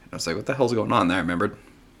there. I was like, what the hell's going on there? I remembered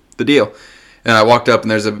the deal. And I walked up,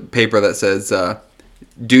 and there's a paper that says,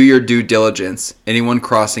 do your due diligence. Anyone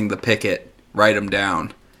crossing the picket, write them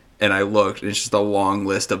down. And I looked, and it's just a long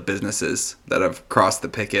list of businesses that have crossed the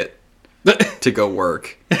picket to go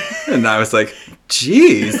work. And I was like,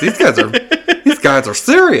 geez, these guys are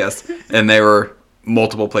serious. And they were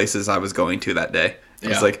multiple places I was going to that day. I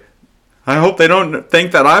was like, I hope they don't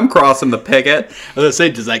think that I'm crossing the picket. I was going to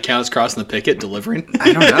say, does that count as crossing the picket, delivering?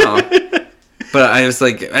 I don't know. But I was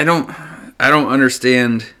like, I don't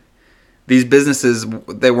understand. These businesses,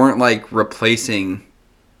 they weren't like replacing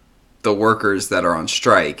the workers that are on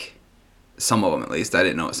strike. Some of them, at least. I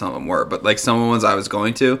didn't know what some of them were. But like some of the ones I was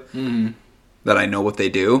going to, that I know what they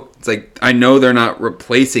do. It's like, I know they're not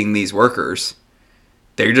replacing these workers.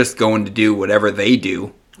 They're just going to do whatever they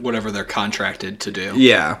do. Whatever they're contracted to do.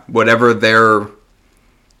 Yeah, whatever their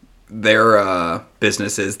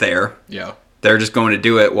business is there. Yeah. They're just going to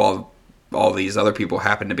do it while all these other people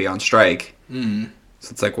happen to be on strike. So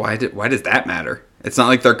it's like, why does that matter? It's not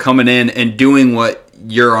like they're coming in and doing what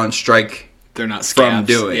you're on strike. They're not scabs. From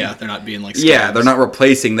doing. Yeah, they're not being like scabs. Yeah, they're not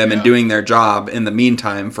replacing them and doing their job in the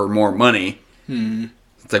meantime for more money.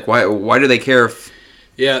 It's like, why do they care if...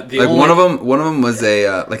 Yeah, one of them was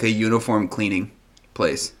a like a uniform cleaning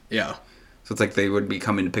place. Yeah. So it's like they would be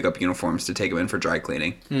coming to pick up uniforms to take them in for dry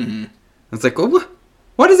cleaning. It's like, well,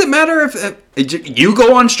 what does it matter if you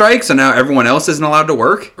go on strike, so now everyone else isn't allowed to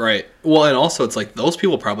work? Right. Well, and also it's like those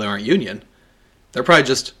people probably aren't union. They're probably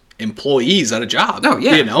just employees at a job. Oh,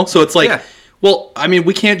 yeah. So it's like, well, I mean,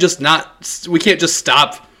 we can't just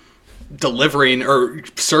stop delivering or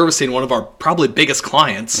servicing one of our probably biggest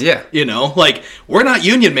clients. Yeah. Like, we're not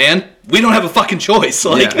union, man. We don't have a fucking choice.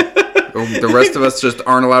 Like, the rest of us just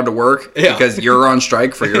aren't allowed to work because you're on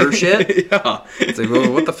strike for your shit. Yeah. It's like,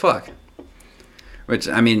 well, what the fuck? Which,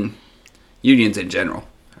 I mean, unions in general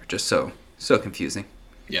are just so confusing.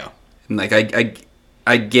 Yeah. And like,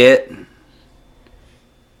 I get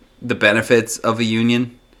the benefits of a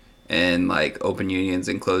union and like open unions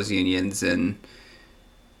and closed unions and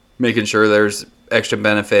making sure there's extra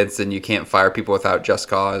benefits and you can't fire people without just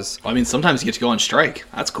cause. Well, I mean, sometimes you get to go on strike.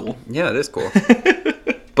 That's cool. Yeah, it is cool.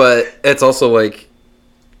 But it's also like,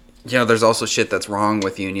 there's also shit that's wrong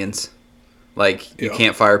with unions. Like, you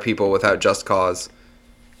can't fire people without just cause.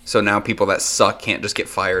 So now people that suck can't just get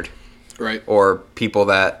fired. Right. Or people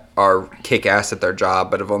that are kick ass at their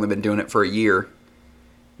job but have only been doing it for a year,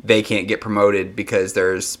 they can't get promoted because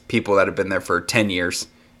there's people that have been there for 10 years.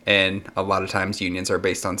 And a lot of times unions are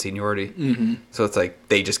based on seniority. So it's like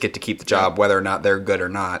they just get to keep the job whether or not they're good or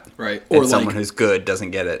not. Right. Or someone who's good doesn't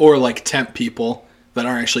get it. Or like temp people that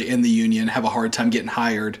aren't actually in the union have a hard time getting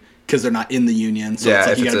hired because they're not in the union. So it's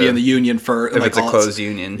like you got to be in the union for... If it's a closed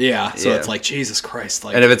union. Yeah. So it's like, Jesus Christ.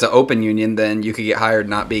 Like, and if it's an open union, then you could get hired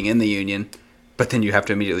not being in the union, but then you have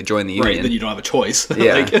to immediately join the union. Right, then you don't have a choice.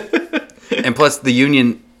 Yeah. And plus the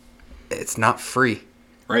union, it's not free.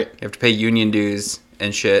 Right. You have to pay union dues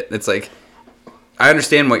and shit. It's like, I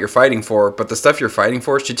understand what you're fighting for, but the stuff you're fighting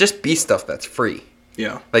for should just be stuff that's free.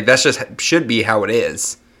 Yeah. Like, that's just should be how it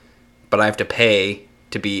is. But I have to pay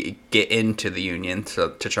to get into the union to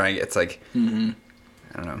try and get, it's like, I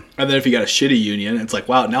don't know. And then if you got a shitty union, it's like,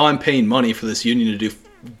 wow, now I'm paying money for this union to do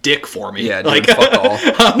dick for me. Yeah, like, fuck all.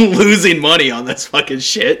 I'm losing money on this fucking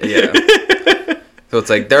shit. Yeah. So it's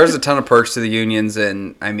like, there's a ton of perks to the unions,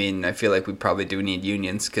 and I mean, I feel like we probably do need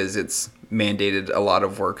unions because it's mandated a lot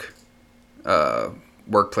of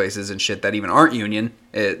workplaces and shit that even aren't union.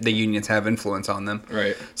 The unions have influence on them.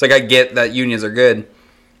 Right. It's like, I get that unions are good,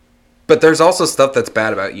 but there's also stuff that's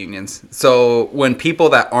bad about unions. So when people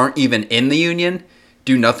that aren't even in the union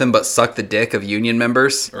do nothing but suck the dick of union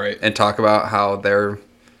members, right, and talk about how they're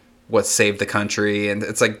what saved the country, and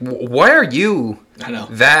it's like, why are you I know.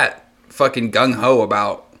 that fucking gung-ho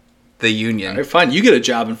about the union? All right, fine, you get a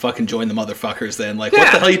job and fucking join the motherfuckers then. Like, what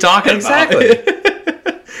Yeah, the hell are you talking exactly. about?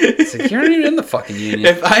 It's like, you're not even in the fucking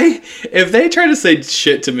union. If they try to say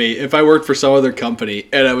shit to me, if I worked for some other company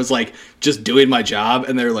and I was like just doing my job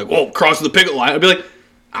and they're like, whoa, crossing the picket line, I'd be like,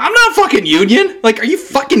 I'm not fucking union. Like, are you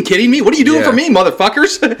fucking kidding me? What are you doing Yeah. for me,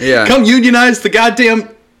 motherfuckers? Yeah. Come unionize the goddamn,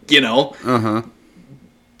 you know, Uh-huh.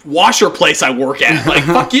 washer place I work at. Like,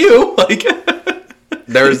 fuck you. Like,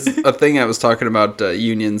 There's a thing I was talking about,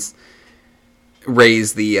 unions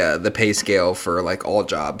raise the pay scale for like all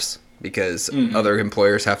jobs because other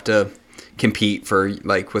employers have to compete for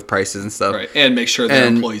like with prices and stuff. right, and make sure their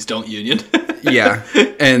And- employees don't union. Yeah.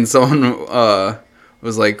 And someone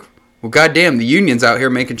was like, well, goddamn, the union's out here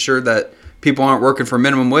making sure that people aren't working for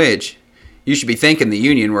minimum wage. You should be thanking the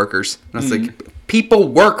union workers. And I was like, people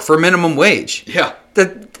work for minimum wage. Yeah.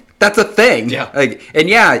 That's a thing. Yeah. Like, and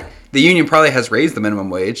yeah, the union probably has raised the minimum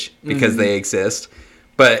wage because they exist.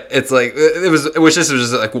 But it's like it was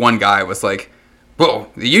just like one guy was like, "Whoa,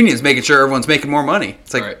 the union's making sure everyone's making more money."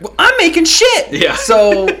 It's like, Right. well, I'm making shit. Yeah.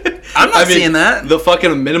 So I'm not I mean, seeing that. The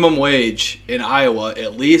fucking minimum wage in Iowa,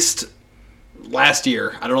 at least last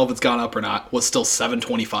year, I don't know if it's gone up or not, was still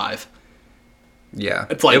 $7.25. Yeah,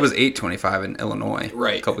 It's like- it was $8.25 in Illinois,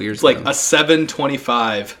 Right. a couple years it's like ago. a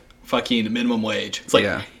 $7.25 fucking minimum wage. It's like,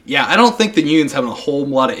 Yeah. yeah, I don't think the union's having a whole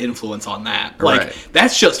lot of influence on that. Like, Right.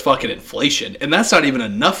 that's just fucking inflation, and that's not even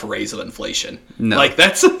enough raise of inflation. No. Like,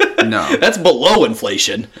 that's No. that's below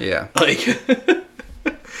inflation. Yeah, Like,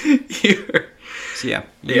 you're- so yeah,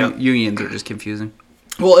 Yeah. unions are just confusing.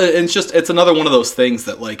 well, it's another one of those things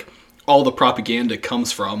that like all the propaganda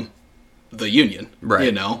comes from the union, Right.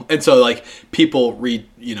 You know, and so like people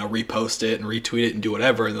repost it and retweet it and do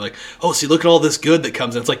whatever, and they're like, oh, see, look at all this good that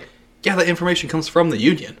comes in. It's like, yeah, that information comes from the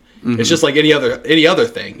union. It's just like any other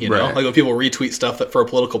thing, you know. Right. Like when people retweet stuff that for a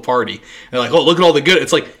political party, they're like, oh, look at all the good.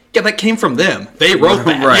 It's like, yeah, that came from them. They wrote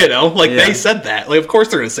that, Right. you know. Like Yeah. they said that. Like of course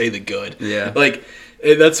they're gonna say the good. Yeah. Like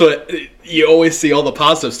that's what you always see. All the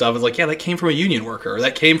positive stuff is like, yeah, that came from a union worker, or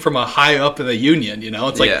that came from a high up in the union. You know,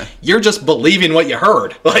 it's like Yeah. you're just believing what you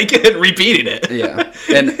heard, like and repeating it. Yeah,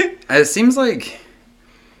 and it seems like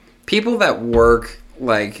people that work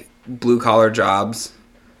like blue collar jobs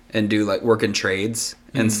and do like work in trades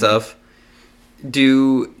and stuff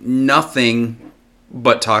do nothing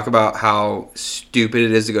but talk about how stupid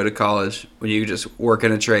it is to go to college when you just work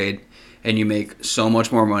in a trade and you make so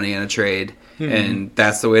much more money in a trade and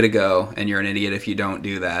that's the way to go and you're an idiot if you don't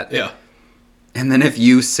do that. Yeah. And then if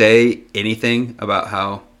you say anything about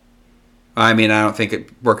how, I mean, I don't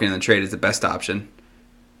think working in the trade is the best option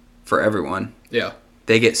for everyone. Yeah.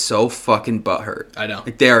 They get so fucking butthurt. I know.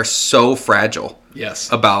 Like they are so fragile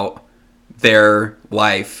Yes. about their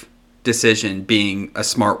life decision being a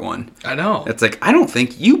smart one. I know. It's like, I don't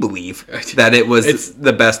think you believe that it was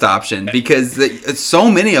the best option because so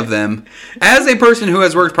many of them, as a person who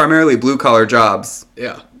has worked primarily blue collar jobs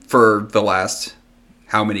Yeah. for the last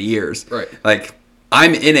how many years, Right. like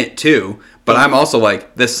I'm in it too, but I'm also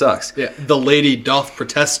like, this sucks. Yeah. The lady doth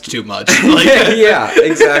protest too much. Like, Yeah,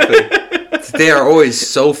 exactly. They are always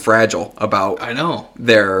so fragile about I know.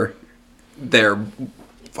 their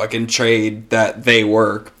fucking trade that they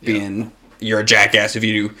work being you're a jackass if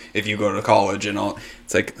you go to college and all.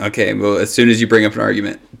 It's like, okay, well, as soon as you bring up an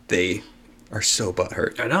argument, they are so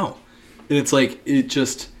butthurt. I know. And it's like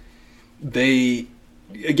they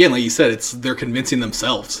again, like you said, they're convincing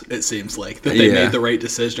themselves, it seems like, that they Yeah. made the right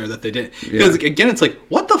decision or that they didn't. Because again, it's like,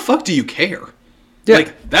 what the fuck do you care? Yeah.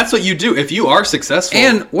 Like that's what you do. If you are successful,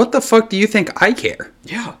 And what the fuck do you think I care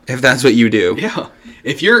yeah. if that's what you do? Yeah.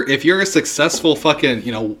 If you're a successful fucking,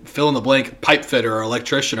 fill in the blank pipe fitter or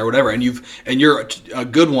electrician or whatever, and you're a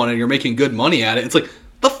good one and you're making good money at it, it's like,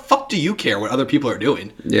 the fuck do you care what other people are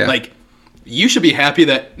doing? Yeah. Like, you should be happy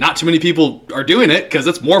that not too many people are doing it because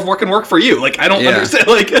it's more fucking work for you. Like, I don't Yeah. understand.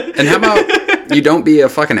 Like, And how about you don't be a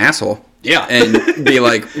fucking asshole yeah. and be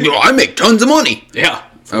like, I make tons of money. yeah.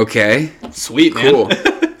 Okay, Sweet, man. cool.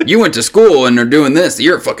 You went to school and are doing this.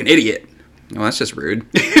 You're a fucking idiot. Well, that's just rude.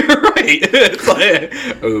 Right. It's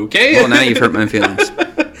like, okay. Well, now you've hurt my feelings.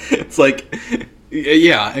 It's like,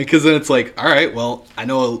 yeah, because then it's like, all right, well, I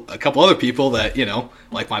know a couple other people that,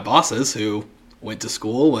 like my bosses who went to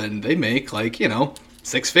school and they make like,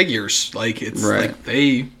 6 figures. Like, it's Right. like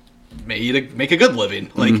they make a good living.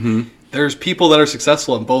 Like, there's people that are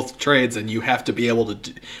successful in both trades, and you have to be able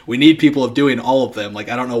to we need people of doing all of them. Like,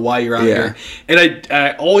 I don't know why you're out Yeah. here. And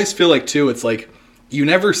I always feel like, too, it's like, you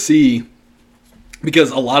never see,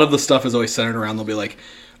 because a lot of the stuff is always centered around, they'll be like,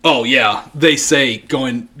 oh yeah, they say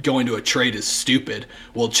going to a trade is stupid.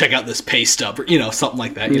 Well, check out this pay stub, or something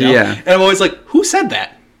like that. Yeah. And I'm always like, who said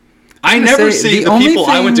that? I never see the people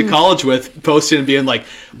I went to college with posting and being like,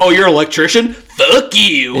 "Oh, you're an electrician? Fuck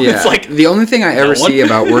you!" Yeah. It's like the only thing I ever see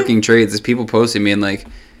about working trades is people posting me and like,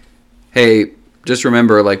 "Hey, just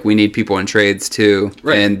remember, like, we need people in trades too,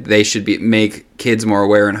 Right. and they should make kids more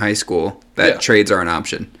aware in high school that trades are an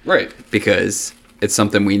option, right." because it's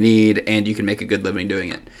something we need, and you can make a good living doing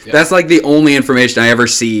it." Yeah. That's like the only information I ever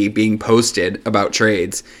see being posted about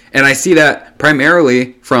trades, and I see that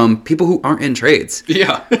primarily from people who aren't in trades.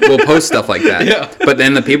 Yeah. Will post stuff like that. Yeah. But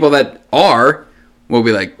then the people that are will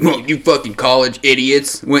be like, "Oh, you fucking college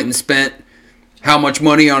idiots went and spent how much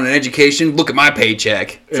money on an education? Look at my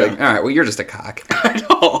paycheck." It's Yeah. like, all right, well, you're just a cock. I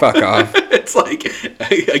know. Fuck off. It's like,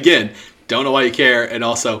 again, don't know why you care, and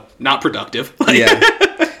also not productive. Yeah.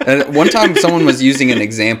 And one time someone was using an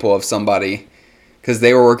example of somebody because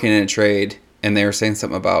they were working in a trade and they were saying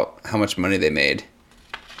something about how much money they made.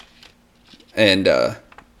 And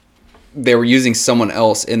they were using someone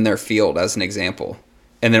else in their field as an example.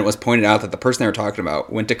 And then it was pointed out that the person they were talking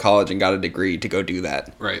about went to college and got a degree to go do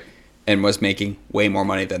that. Right. And was making way more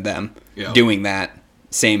money than them Yeah. doing that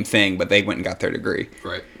same thing, but they went and got their degree.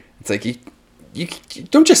 Right. It's like, you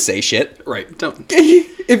don't just say shit. Right. Don't.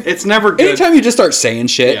 If, It's never good. anytime you just start saying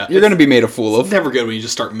shit, Yeah, you're going to be made a fool It's of. never good when you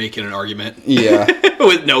just start making an argument. Yeah.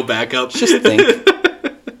 With no backup. Just think.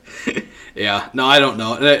 Yeah. No, I don't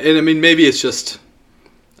know. And I mean, maybe it's just,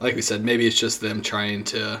 like we said, maybe it's just them trying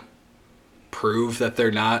to prove that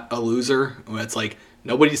they're not a loser. When it's like,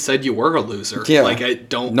 nobody said you were a loser. Yeah. Like, I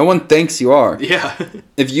don't. No one thinks you are. Yeah.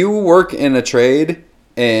 If you work in a trade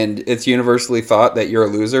and it's universally thought that you're a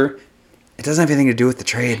loser, it doesn't have anything to do with the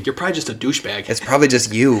trade. You're probably just a douchebag. It's probably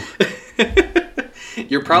just you.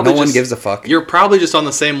 You're probably No one just- gives a fuck. You're probably just on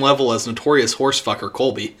the same level as notorious horsefucker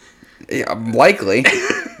Colby. Yeah, likely.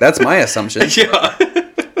 That's my assumption. Yeah.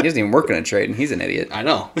 He doesn't even work in a trade, and he's an idiot. I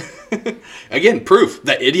know. Again, proof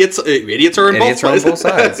that idiots are in Idiots are on both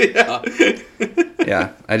sides. Yeah.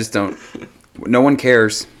 Yeah, I just don't. No one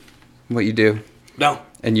cares what you do, No.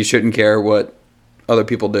 and you shouldn't care what other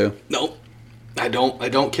people do. No. I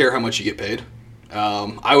don't care how much you get paid.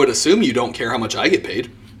 I would assume you don't care how much I get paid,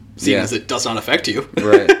 seeing Yeah. as it does not affect you.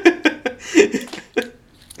 Right. I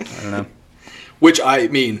don't know. Which, I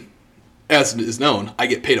mean, as is known, I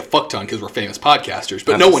get paid a fuck ton because we're famous podcasters,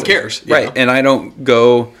 but no one cares. you Right, know? and I don't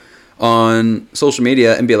go on social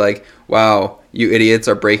media and be like, wow, you idiots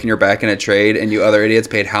are breaking your back in a trade and you other idiots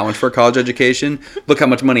paid how much for a college education? Look how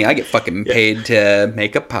much money I get fucking paid to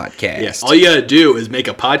make a podcast. Yes. All you gotta do is make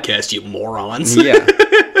a podcast, you morons. Yeah.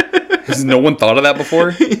 Has no one thought of that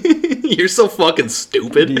before? You're so fucking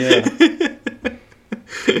stupid. Yeah.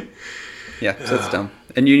 Yeah, so it's dumb.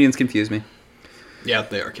 And unions confuse me. Yeah,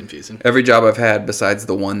 they are confusing. Every job I've had besides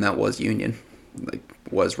the one that was union, like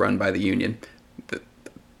was run by the union,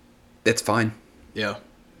 it's fine. Yeah.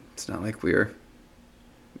 It's not like we're...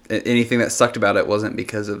 Anything that sucked about it wasn't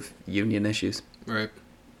because of union issues. Right.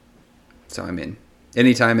 So, I mean,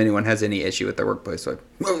 anytime anyone has any issue with their workplace, like,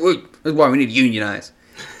 look, that's why we need to unionize.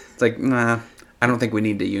 It's like, nah, I don't think we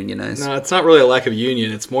need to unionize. No, it's not really a lack of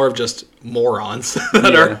union. It's more of just morons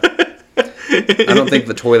that Yeah. are... I don't think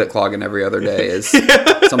the toilet clogging every other day is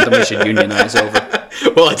something we should unionize over.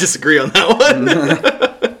 Well, I disagree on that one.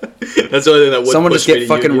 That's the only thing that would Someone push just me get to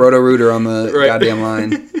fucking union. Roto-Rooter on the Right. goddamn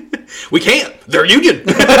line. We can't. They're union.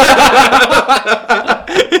 They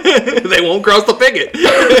won't cross the picket.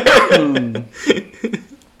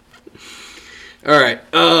 All right.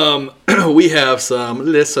 We have some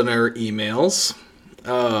listener emails.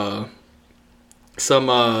 Some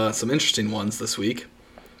interesting ones this week.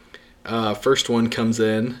 First one comes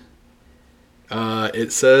in.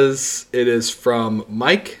 It says it is from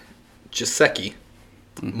Mike Giesecke.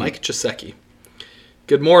 Mike Giesecke.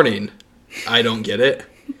 Good morning. I don't get it.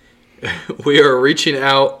 We are reaching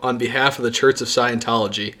out on behalf of the Church of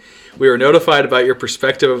Scientology. We were notified about your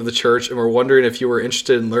perspective of the church and were wondering if you were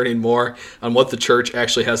interested in learning more on what the church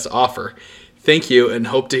actually has to offer. Thank you and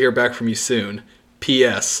hope to hear back from you soon.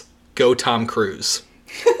 P.S. Go Tom Cruise.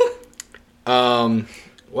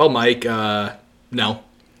 Well, Mike, no.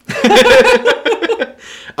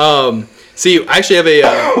 See, I actually have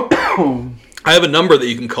I have a number that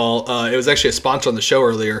you can call. It was actually a sponsor on the show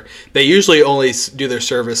earlier. They usually only do their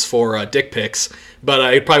service for dick pics, but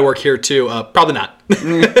I probably work here too. Probably not.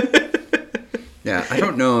 Yeah, I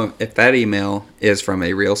don't know if that email is from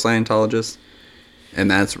a real Scientologist, and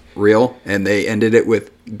that's real, and they ended it with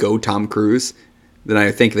 "Go Tom Cruise." Then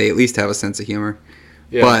I think they at least have a sense of humor,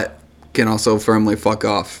 but can also firmly fuck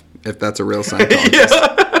off if that's a real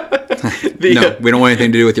Scientologist. No, we don't want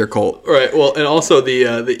anything to do with your cult. Right. Well, and also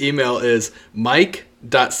the email is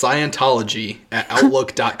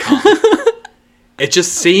mike.scientology@outlook.com. It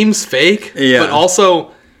just seems fake. Yeah. But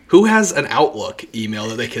also, who has an Outlook email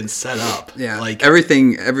that they can set up? Yeah. Like anyone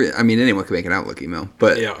can make an Outlook email,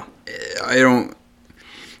 but yeah.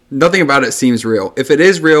 Nothing about it seems real. If it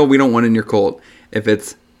is real, we don't want it in your cult. If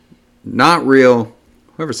it's not real,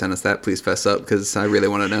 whoever sent us that, please fess up, because I really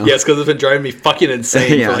want to know. Yes, because it's been driving me fucking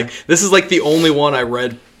insane. Yeah. This is like the only one I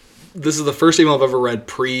read. This is the first email I've ever read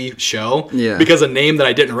pre-show. Yeah. Because a name that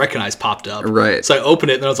I didn't recognize popped up. Right. So I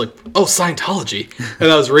opened it and I was like, oh, Scientology.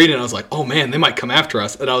 And I was reading it and I was like, oh man, they might come after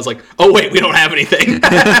us. And I was like, oh wait, we don't have anything.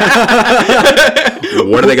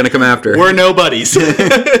 What are they going to come after? We're nobodies.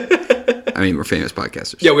 I mean, we're famous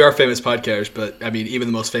podcasters. Yeah, we are famous podcasters, but I mean, even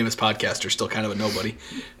the most famous podcaster is still kind of a nobody.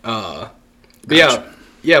 But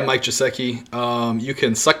yeah, Mike Giuseppe, you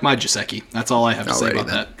can suck my Giuseppe. That's all I have to say about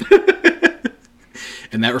that.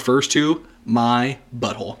 And that refers to my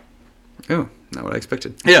butthole. Oh, not what I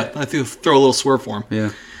expected. Yeah, I think throw a little swerve for him.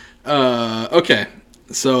 Yeah. Okay,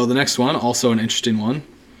 so the next one, also an interesting one.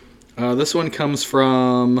 This one comes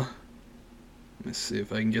from, let me see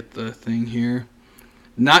if I can get the thing here.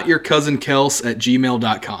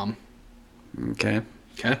 NotYourCousinKels@gmail.com. Okay.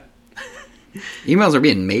 Okay. Emails are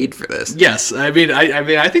being made for this. Yes, I mean,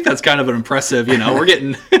 I think that's kind of an impressive. We're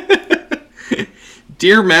getting.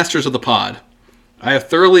 Dear Masters of the Pod, I have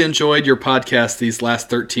thoroughly enjoyed your podcast these last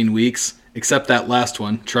 13 weeks, except that last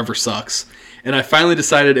one, Trevor Sucks, and I finally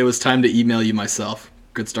decided it was time to email you myself.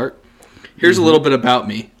 Good start. Here's a little bit about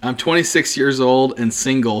me. I'm 26 years old and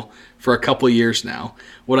single for a couple years now.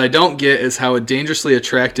 What I don't get is how a dangerously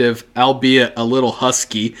attractive, albeit a little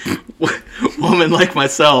husky, woman like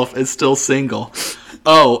myself is still single.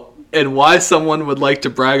 Oh, and why someone would like to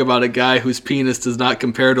brag about a guy whose penis does not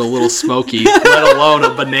compare to a little smoky, let alone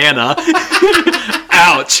a banana.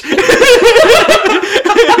 Ouch.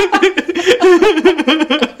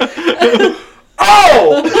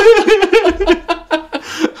 Oh!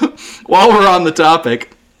 While we're on the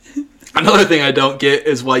topic, another thing I don't get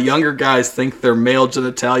is why younger guys think their male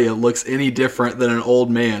genitalia looks any different than an old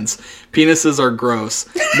man's. Penises are gross.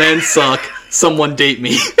 Men suck. Someone date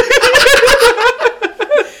me.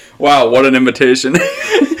 Wow, what an invitation.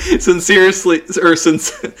 Sincerely,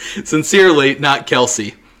 not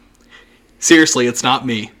Kelsey. Seriously, it's not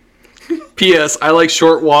me. P.S. I like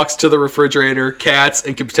short walks to the refrigerator, cats,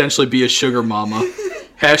 and can potentially be a sugar mama.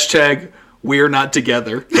 Hashtag, we're not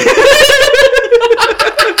together.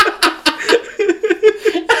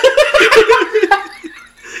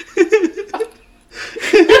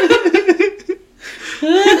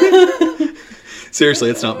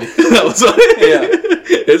 Seriously, it's not me. That was yeah.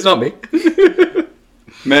 It's not me.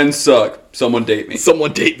 Men suck. Someone date me.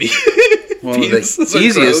 Someone date me. Well, the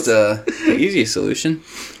easiest solution.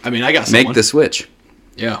 I mean, I got someone. Make the switch.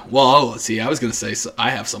 Yeah. Well, see, I was going to say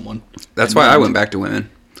I have someone. That's why I went back to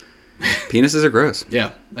women. Penises are gross.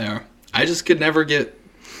 Yeah, they are. I just could never get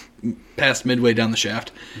past midway down the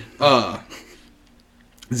shaft.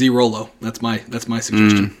 Z-Rolo. That's my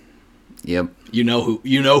suggestion. Yep. You know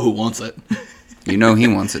who wants it. You know he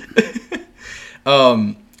wants it.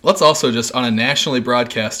 Let's also just on a nationally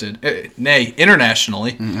broadcasted,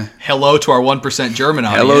 internationally. Hello to our 1% German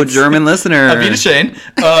audience. Hello, German listener. Avita Shane.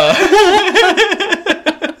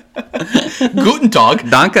 Guten Tag.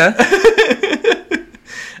 Danke.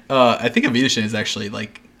 I think Avita Shane is actually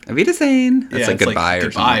like Avita Shane. That's like goodbye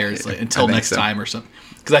or something. Goodbye or it's like until next time or something.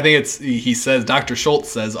 Because I think he says, Dr. Schultz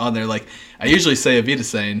says on there, like, I usually say Avita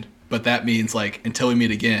Shane, but that means like until we meet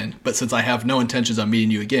again. But since I have no intentions on meeting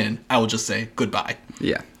you again, I will just say goodbye.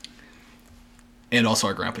 Yeah. And also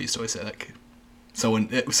our grandpa used to always say that. So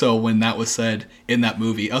when that was said in that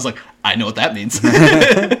movie, I was like, I know what that means.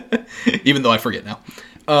 Even though I forget now.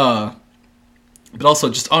 But also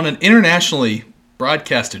just on an internationally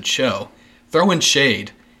broadcasted show, throwing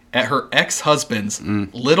shade at her ex-husband's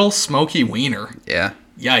little smoky wiener. Yeah.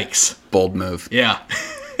 Yikes. Bold move. Yeah.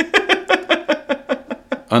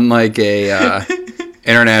 Unlike a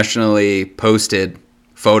internationally posted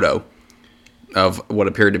photo of what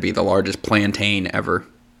appeared to be the largest plantain ever,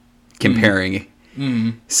 comparing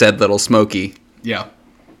said little smoky. Yeah.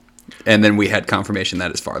 And then we had confirmation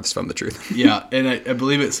that is farthest from the truth. Yeah, and I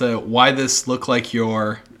believe it said, why this look like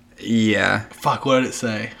your... Yeah. Fuck, what did it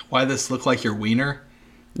say? Why this look like your wiener?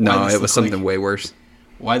 No, it was something way worse.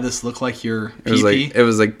 Why this look like your PP? It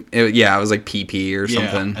was like PP or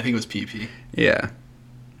something. Yeah, I think it was PP. Yeah.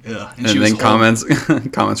 Yeah. And then comments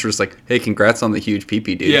were just like, hey, congrats on the huge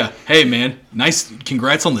PP, dude. Yeah. Hey, man. Nice.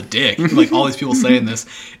 Congrats on the dick. Like, all these people saying this.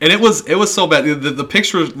 And it was so bad. The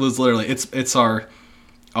picture was literally, it's our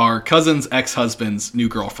our cousin's ex-husband's new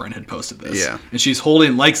girlfriend had posted this. Yeah. And she's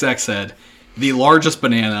holding, like Zach said, the largest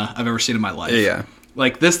banana I've ever seen in my life. Yeah.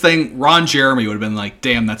 Like, this thing, Ron Jeremy would have been like,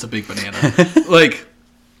 damn, that's a big banana. Like,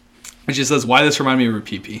 and she says, why this remind me of a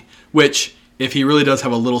pee-pee? Which, if he really does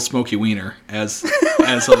have a little smoky wiener, as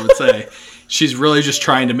someone would say, she's really just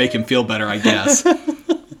trying to make him feel better, I guess.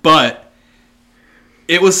 But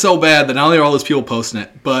it was so bad that not only are all those people posting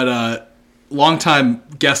it, but longtime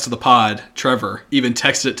guest of the pod, Trevor, even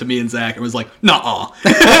texted it to me and Zach and was like, "Nuh-uh.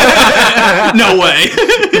 No way."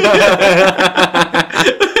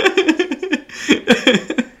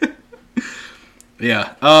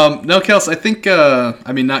 Yeah. No, Kels, I think,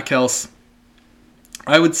 not Kels.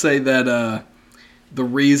 I would say that the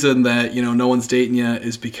reason that, no one's dating you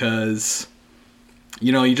is because,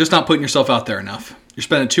 you're just not putting yourself out there enough. You're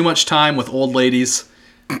spending too much time with old ladies,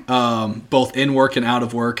 both in work and out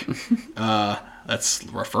of work. That's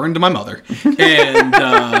referring to my mother. And,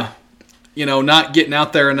 not getting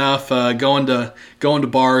out there enough, going to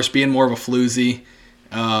bars, being more of a floozy,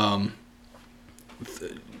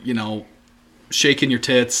 shaking your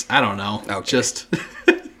tits. I don't know. Okay.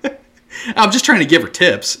 I'm just trying to give her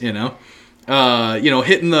tips, hitting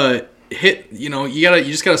you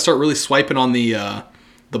just gotta start really swiping on the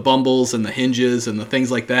Bumbles and the Hinges and the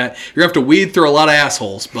things like that. You're gonna have to weed through a lot of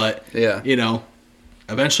assholes, but yeah,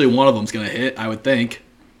 eventually one of them's gonna hit, I would think.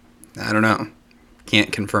 I don't know.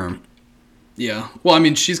 Can't confirm. Yeah. Well, I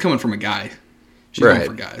mean, she's coming from a guy. She's right.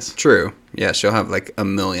 going for guys. True. Yeah, she'll have like a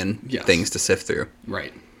million things to sift through.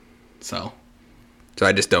 Right. So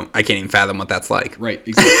I can't even fathom what that's like. Right.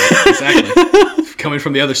 Exactly. Coming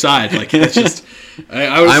from the other side, like it's just.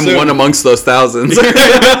 I'm one amongst those thousands.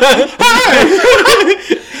 Hi.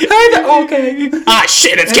 Okay. Ah,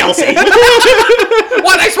 shit! It's Kelsey.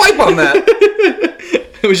 Why'd I swipe on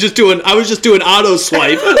that? I was just doing auto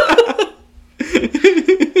swipe.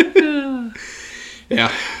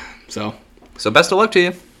 Yeah. So best of luck to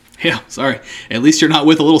you. Yeah, sorry. At least you're not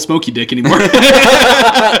with a little smoky dick anymore.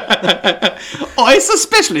 Oh, it's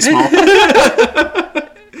especially small.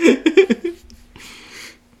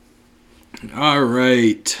 All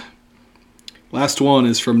right. Last one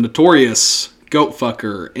is from Notorious Goat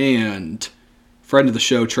Fucker and friend of the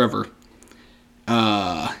show, Trevor.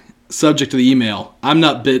 Subject of the email: I'm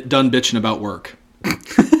not done bitching about work.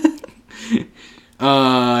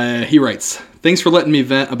 He writes, thanks for letting me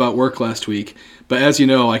vent about work last week, but as you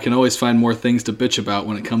know, I can always find more things to bitch about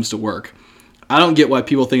when it comes to work. I don't get why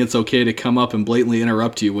people think it's okay to come up and blatantly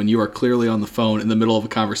interrupt you when you are clearly on the phone in the middle of a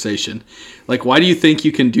conversation. Like, why do you think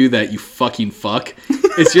you can do that, you fucking fuck?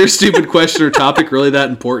 Is your stupid question or topic really that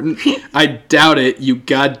important? I doubt it, you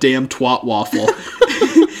goddamn twat waffle.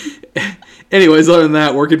 Anyways, other than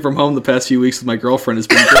that, working from home the past few weeks with my girlfriend has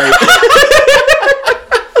been great.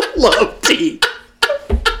 Love tea.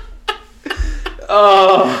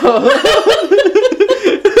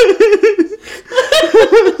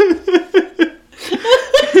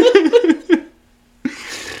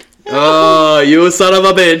 Oh, you son of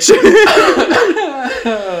a bitch.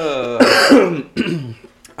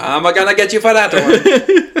 I'm gonna get you for that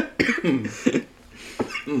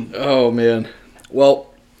one. Oh, man.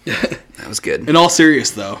 Well, that was good. In all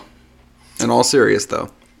serious, though. Well,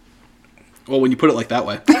 when you put it like that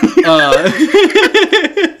way.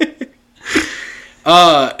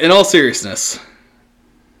 In all seriousness,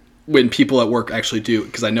 when people at work actually do,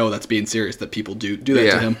 because I know that's being serious, that people do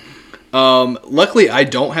that to him. Luckily, I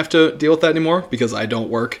don't have to deal with that anymore because I don't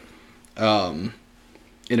work in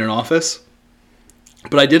an office.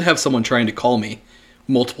 But I did have someone trying to call me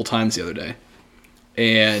multiple times the other day.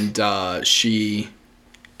 And she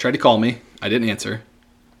tried to call me. I didn't answer.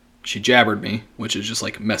 She jabbered me, which is just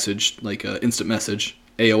like message, like instant message,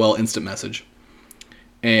 AOL instant message.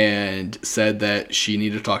 And said that she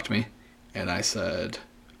needed to talk to me. And I said,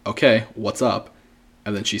 okay, what's up?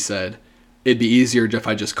 And then she said, it'd be easier if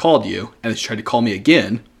I just called you. And then she tried to call me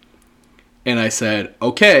again. And I said,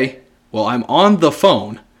 okay, well, I'm on the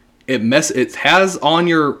phone. It has on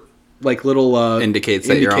your like little indicates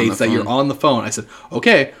that you're on the phone. I said,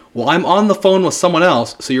 okay, well, I'm on the phone with someone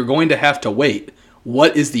else, so you're going to have to wait.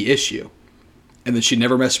 What is the issue? And then she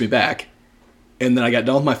never messaged me back. And then I got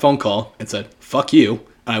done with my phone call and said, fuck you.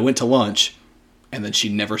 And I went to lunch. And then she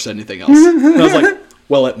never said anything else. And I was like,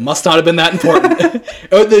 well, it must not have been that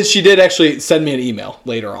important. She did actually send me an email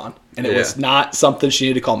later on. And it was not something she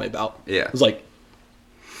needed to call me about. Yeah. It was like,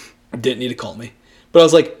 didn't need to call me. But I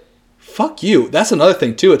was like, fuck you. That's another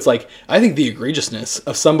thing, too. It's like, I think the egregiousness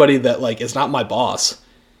of somebody that, like, is not my boss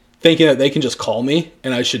thinking that they can just call me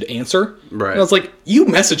and I should answer. Right. And I was like, you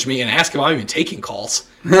message me and ask if I'm even taking calls.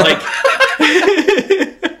 Like,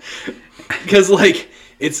 because, like,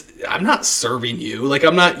 I'm not serving you. Like,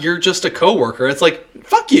 you're just a coworker. It's like,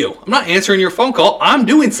 fuck you. I'm not answering your phone call. I'm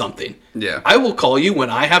doing something. Yeah. I will call you when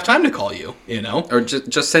I have time to call you, Or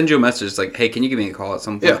just send you a message like, hey, can you give me a call at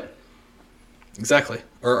some point? Yeah. Exactly.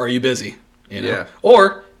 Or are you busy? Yeah.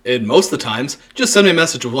 Or, in most of the times, just send me a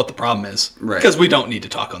message with what the problem is. Right. Because we don't need to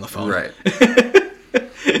talk on the phone. Right.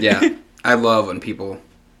 Yeah. I love when people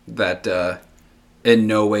that in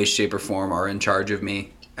no way, shape, or form are in charge of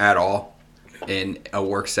me at all in a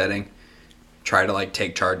work setting try to like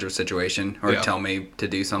take charge of a situation or tell me to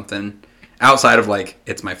do something outside of like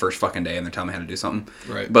it's my first fucking day and they're telling me how to do something.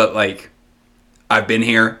 Right. But like I've been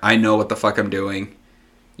here. I know what the fuck I'm doing.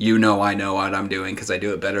 I know what I'm doing because I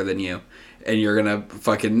do it better than you. And you're going to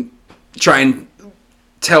fucking try and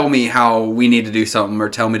tell me how we need to do something or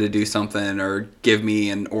tell me to do something or give me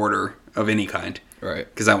an order of any kind. Right.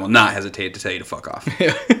 Because I will not hesitate to tell you to fuck off.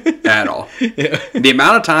 Yeah. At all. Yeah. The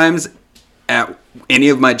amount of times at any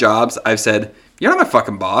of my jobs I've said, you're not my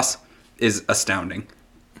fucking boss, is astounding.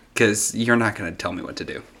 Because you're not going to tell me what to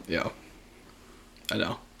do. Yeah. I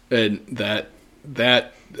know. And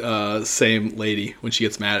that same lady, when she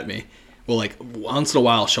gets mad at me, will like once in a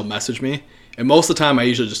while she'll message me. And most of the time I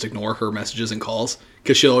usually just ignore her messages and calls.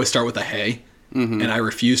 Because she'll always start with a hey. Mm-hmm. And I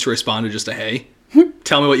refuse to respond to just a hey.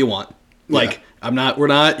 Tell me what you want. Like, we're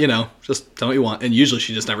not, just tell me what you want. And usually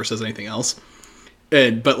she just never says anything else.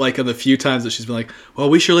 But like the few times that she's been like, well,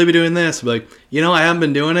 we should really be doing this. I'm like, I haven't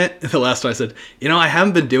been doing it. The last time I said, I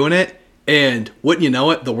haven't been doing it. And wouldn't you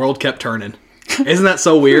know it, the world kept turning. Isn't that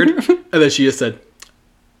so weird? And then she just said,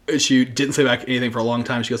 she didn't say back anything for a long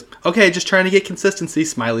time. She goes, okay, just trying to get consistency,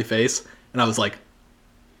 smiley face. And I was like,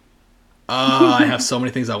 I have so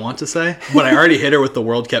many things I want to say. But I already hit her with the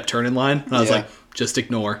world kept turning line. And I was like, just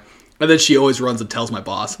ignore. And then she always runs and tells my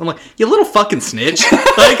boss. I'm like, you little fucking snitch.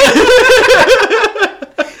 Like,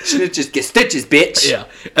 snitches get stitches, bitch. Yeah.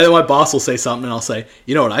 And then my boss will say something and I'll say,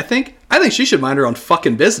 you know what I think? I think she should mind her own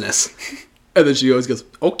fucking business. And then she always goes,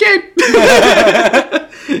 okay.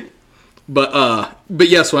 But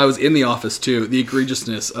yes, when I was in the office too, the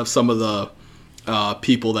egregiousness of some of the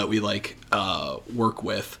people that we work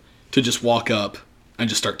with to just walk up and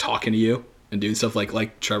just start talking to you and doing stuff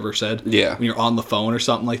like Trevor said. Yeah. When you're on the phone or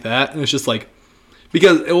something like that. And it's just like,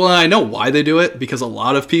 because, well, I know why they do it, because a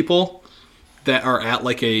lot of people that are at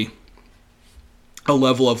like a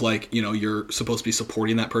level of like, you're supposed to be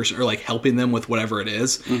supporting that person or like helping them with whatever it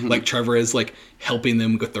is. Mm-hmm. Like Trevor is like helping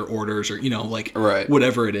them with their orders or, right.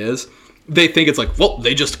 Whatever it is. They think it's like, well,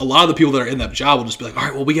 a lot of the people that are in that job will just be like, all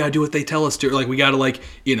right, well, we got to do what they tell us to. Like, we got to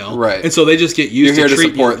Right. And so they just get used You're here to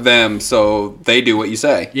treat support them, so they do what you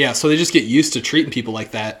say. Yeah, so they just get used to treating people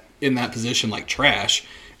like that in that position like trash.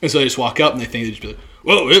 And so they just walk up and they think they just be like,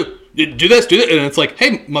 whoa, do this. And it's like,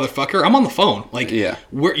 hey, motherfucker, I'm on the phone. Like,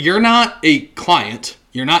 you're not a client.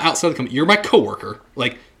 You're not outside the company. You're my coworker.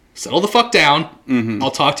 Like, settle the fuck down. Mm-hmm.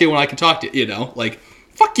 I'll talk to you when I can talk to you, Like,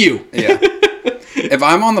 fuck you. Yeah. If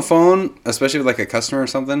I'm on the phone, especially with like a customer or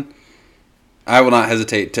something, I will not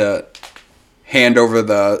hesitate to hand over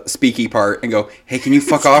the speaky part and go, hey, can you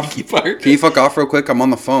fuck off? Can you fuck off real quick? I'm on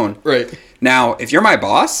the phone. Right. Now, if you're my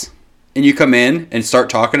boss and you come in and start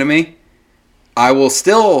talking to me, I will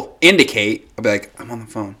still indicate, I'll be like, I'm on the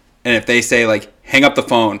phone. And if they say like, hang up the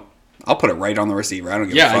phone, I'll put it right on the receiver. I don't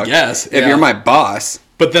give a fuck. I guess. If you're my boss.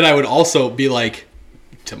 But then I would also be like,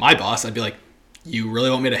 to my boss, I'd be like, you really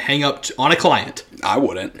want me to hang up on a client? I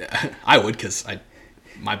wouldn't. I would, because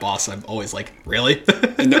my boss, I'm always like, really?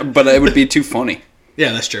 No, but it would be too funny.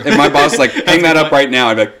 Yeah, that's true. If my boss like, hang that up right now,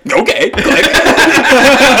 I'd be like, okay.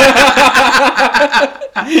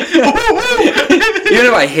 Even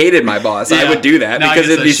if I hated my boss, I would do that because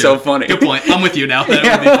it'd be so funny. Good point. I'm with you now. That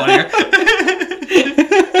would be funnier.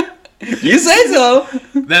 You say so.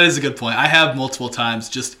 That is a good point. I have multiple times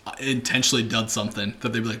just intentionally done something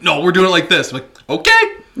that they'd be like, no, we're doing it like this. I'm like,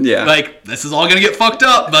 okay. Yeah. Like, this is all going to get fucked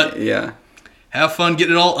up, but yeah, have fun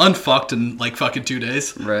getting it all unfucked in like fucking 2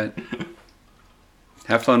 days. Right.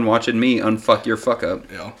 Have fun watching me unfuck your fuck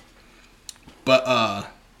up. Yeah. But,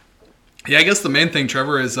 yeah, I guess the main thing,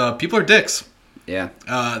 Trevor, is people are dicks. Yeah.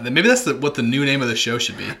 Then maybe that's what the new name of the show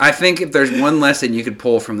should be. I think if there's one lesson you could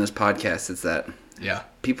pull from this podcast, it's that. Yeah.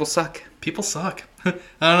 People suck. People suck. I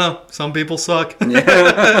don't know. Some people suck.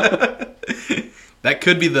 Yeah. That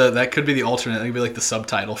could be the alternate. That could be like the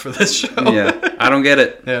subtitle for this show. Yeah. I don't get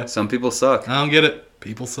it. Yeah. Some people suck. I don't get it.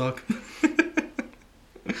 People suck.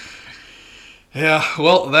 Yeah.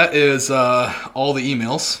 Well, that is all the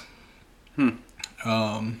emails.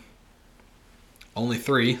 Only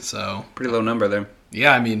 3, so pretty low number there.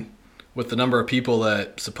 Yeah, I mean, with the number of people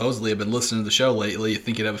that supposedly have been listening to the show lately, you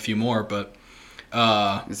think you'd have a few more, but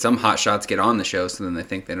Some hotshots get on the show, so then they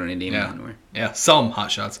think they don't need to email anywhere. Yeah, some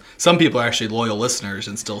hotshots. Some people are actually loyal listeners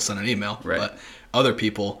and still send an email. Right. But other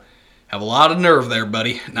people have a lot of nerve there,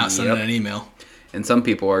 buddy, not sending an email. And some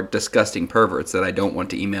people are disgusting perverts that I don't want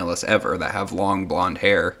to email us ever, that have long blonde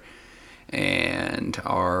hair and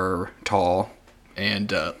are tall.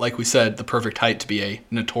 And like we said, the perfect height to be a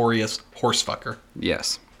notorious horse fucker.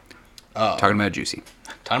 Yes. Talking about Juicy.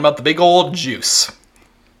 Talking about the big old juice.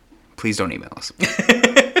 Please don't email us.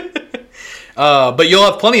 But you'll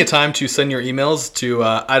have plenty of time to send your emails to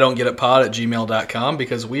idon'tgetitpod@gmail.com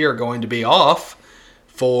because we are going to be off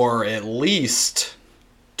for at least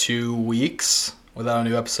 2 weeks without a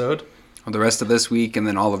new episode. Well, the rest of this week and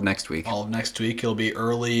then all of next week. All of next week. It'll be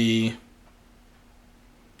early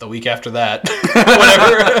the week after that.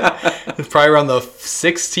 Whatever. It's probably around the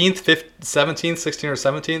 16th, 17th, 16th or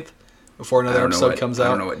 17th before another episode comes out. I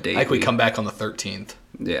don't know what date. I think we come back on the 13th.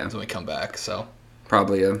 Yeah. That's when we come back, so...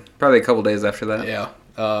 Probably a couple days after that. Yeah.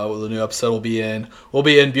 Well, the new episode will be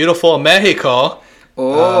in beautiful Mexico.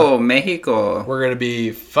 Oh, Mexico. We're going to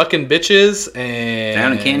be fucking bitches and...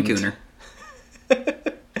 Down in Cancun.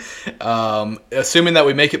 Assuming that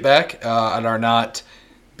we make it back and are not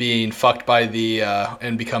being fucked by the...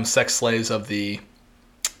 and become sex slaves of the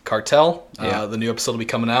cartel. Yeah. The new episode will be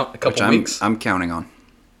coming out in a couple Which weeks. I'm counting on.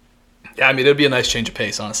 Yeah, I mean, it'd be a nice change of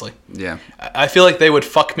pace, honestly. Yeah. I feel like they would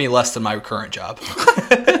fuck me less than my current job.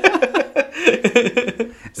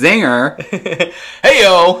 Zinger.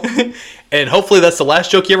 Hey-yo! And hopefully that's the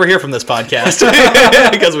last joke you ever hear from this podcast.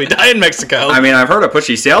 Because we die in Mexico. I mean, I've heard a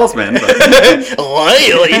pushy salesman, but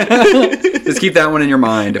just keep that one in your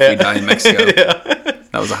mind if we die in Mexico. Yeah.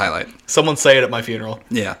 That was a highlight. Someone say it at my funeral.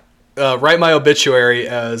 Yeah. Write my obituary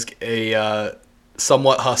as a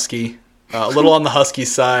somewhat husky, a little on the husky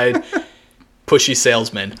side, pushy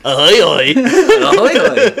salesman. Ahoy!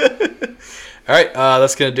 All right,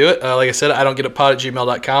 that's going to do it. Like I said,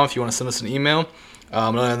 idon'tgetitpod@gmail.com if you want to send us an email.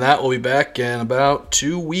 Other than that, we'll be back in about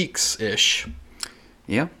 2 weeks-ish.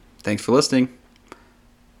 Yeah. Thanks for listening.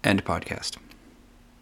 End podcast.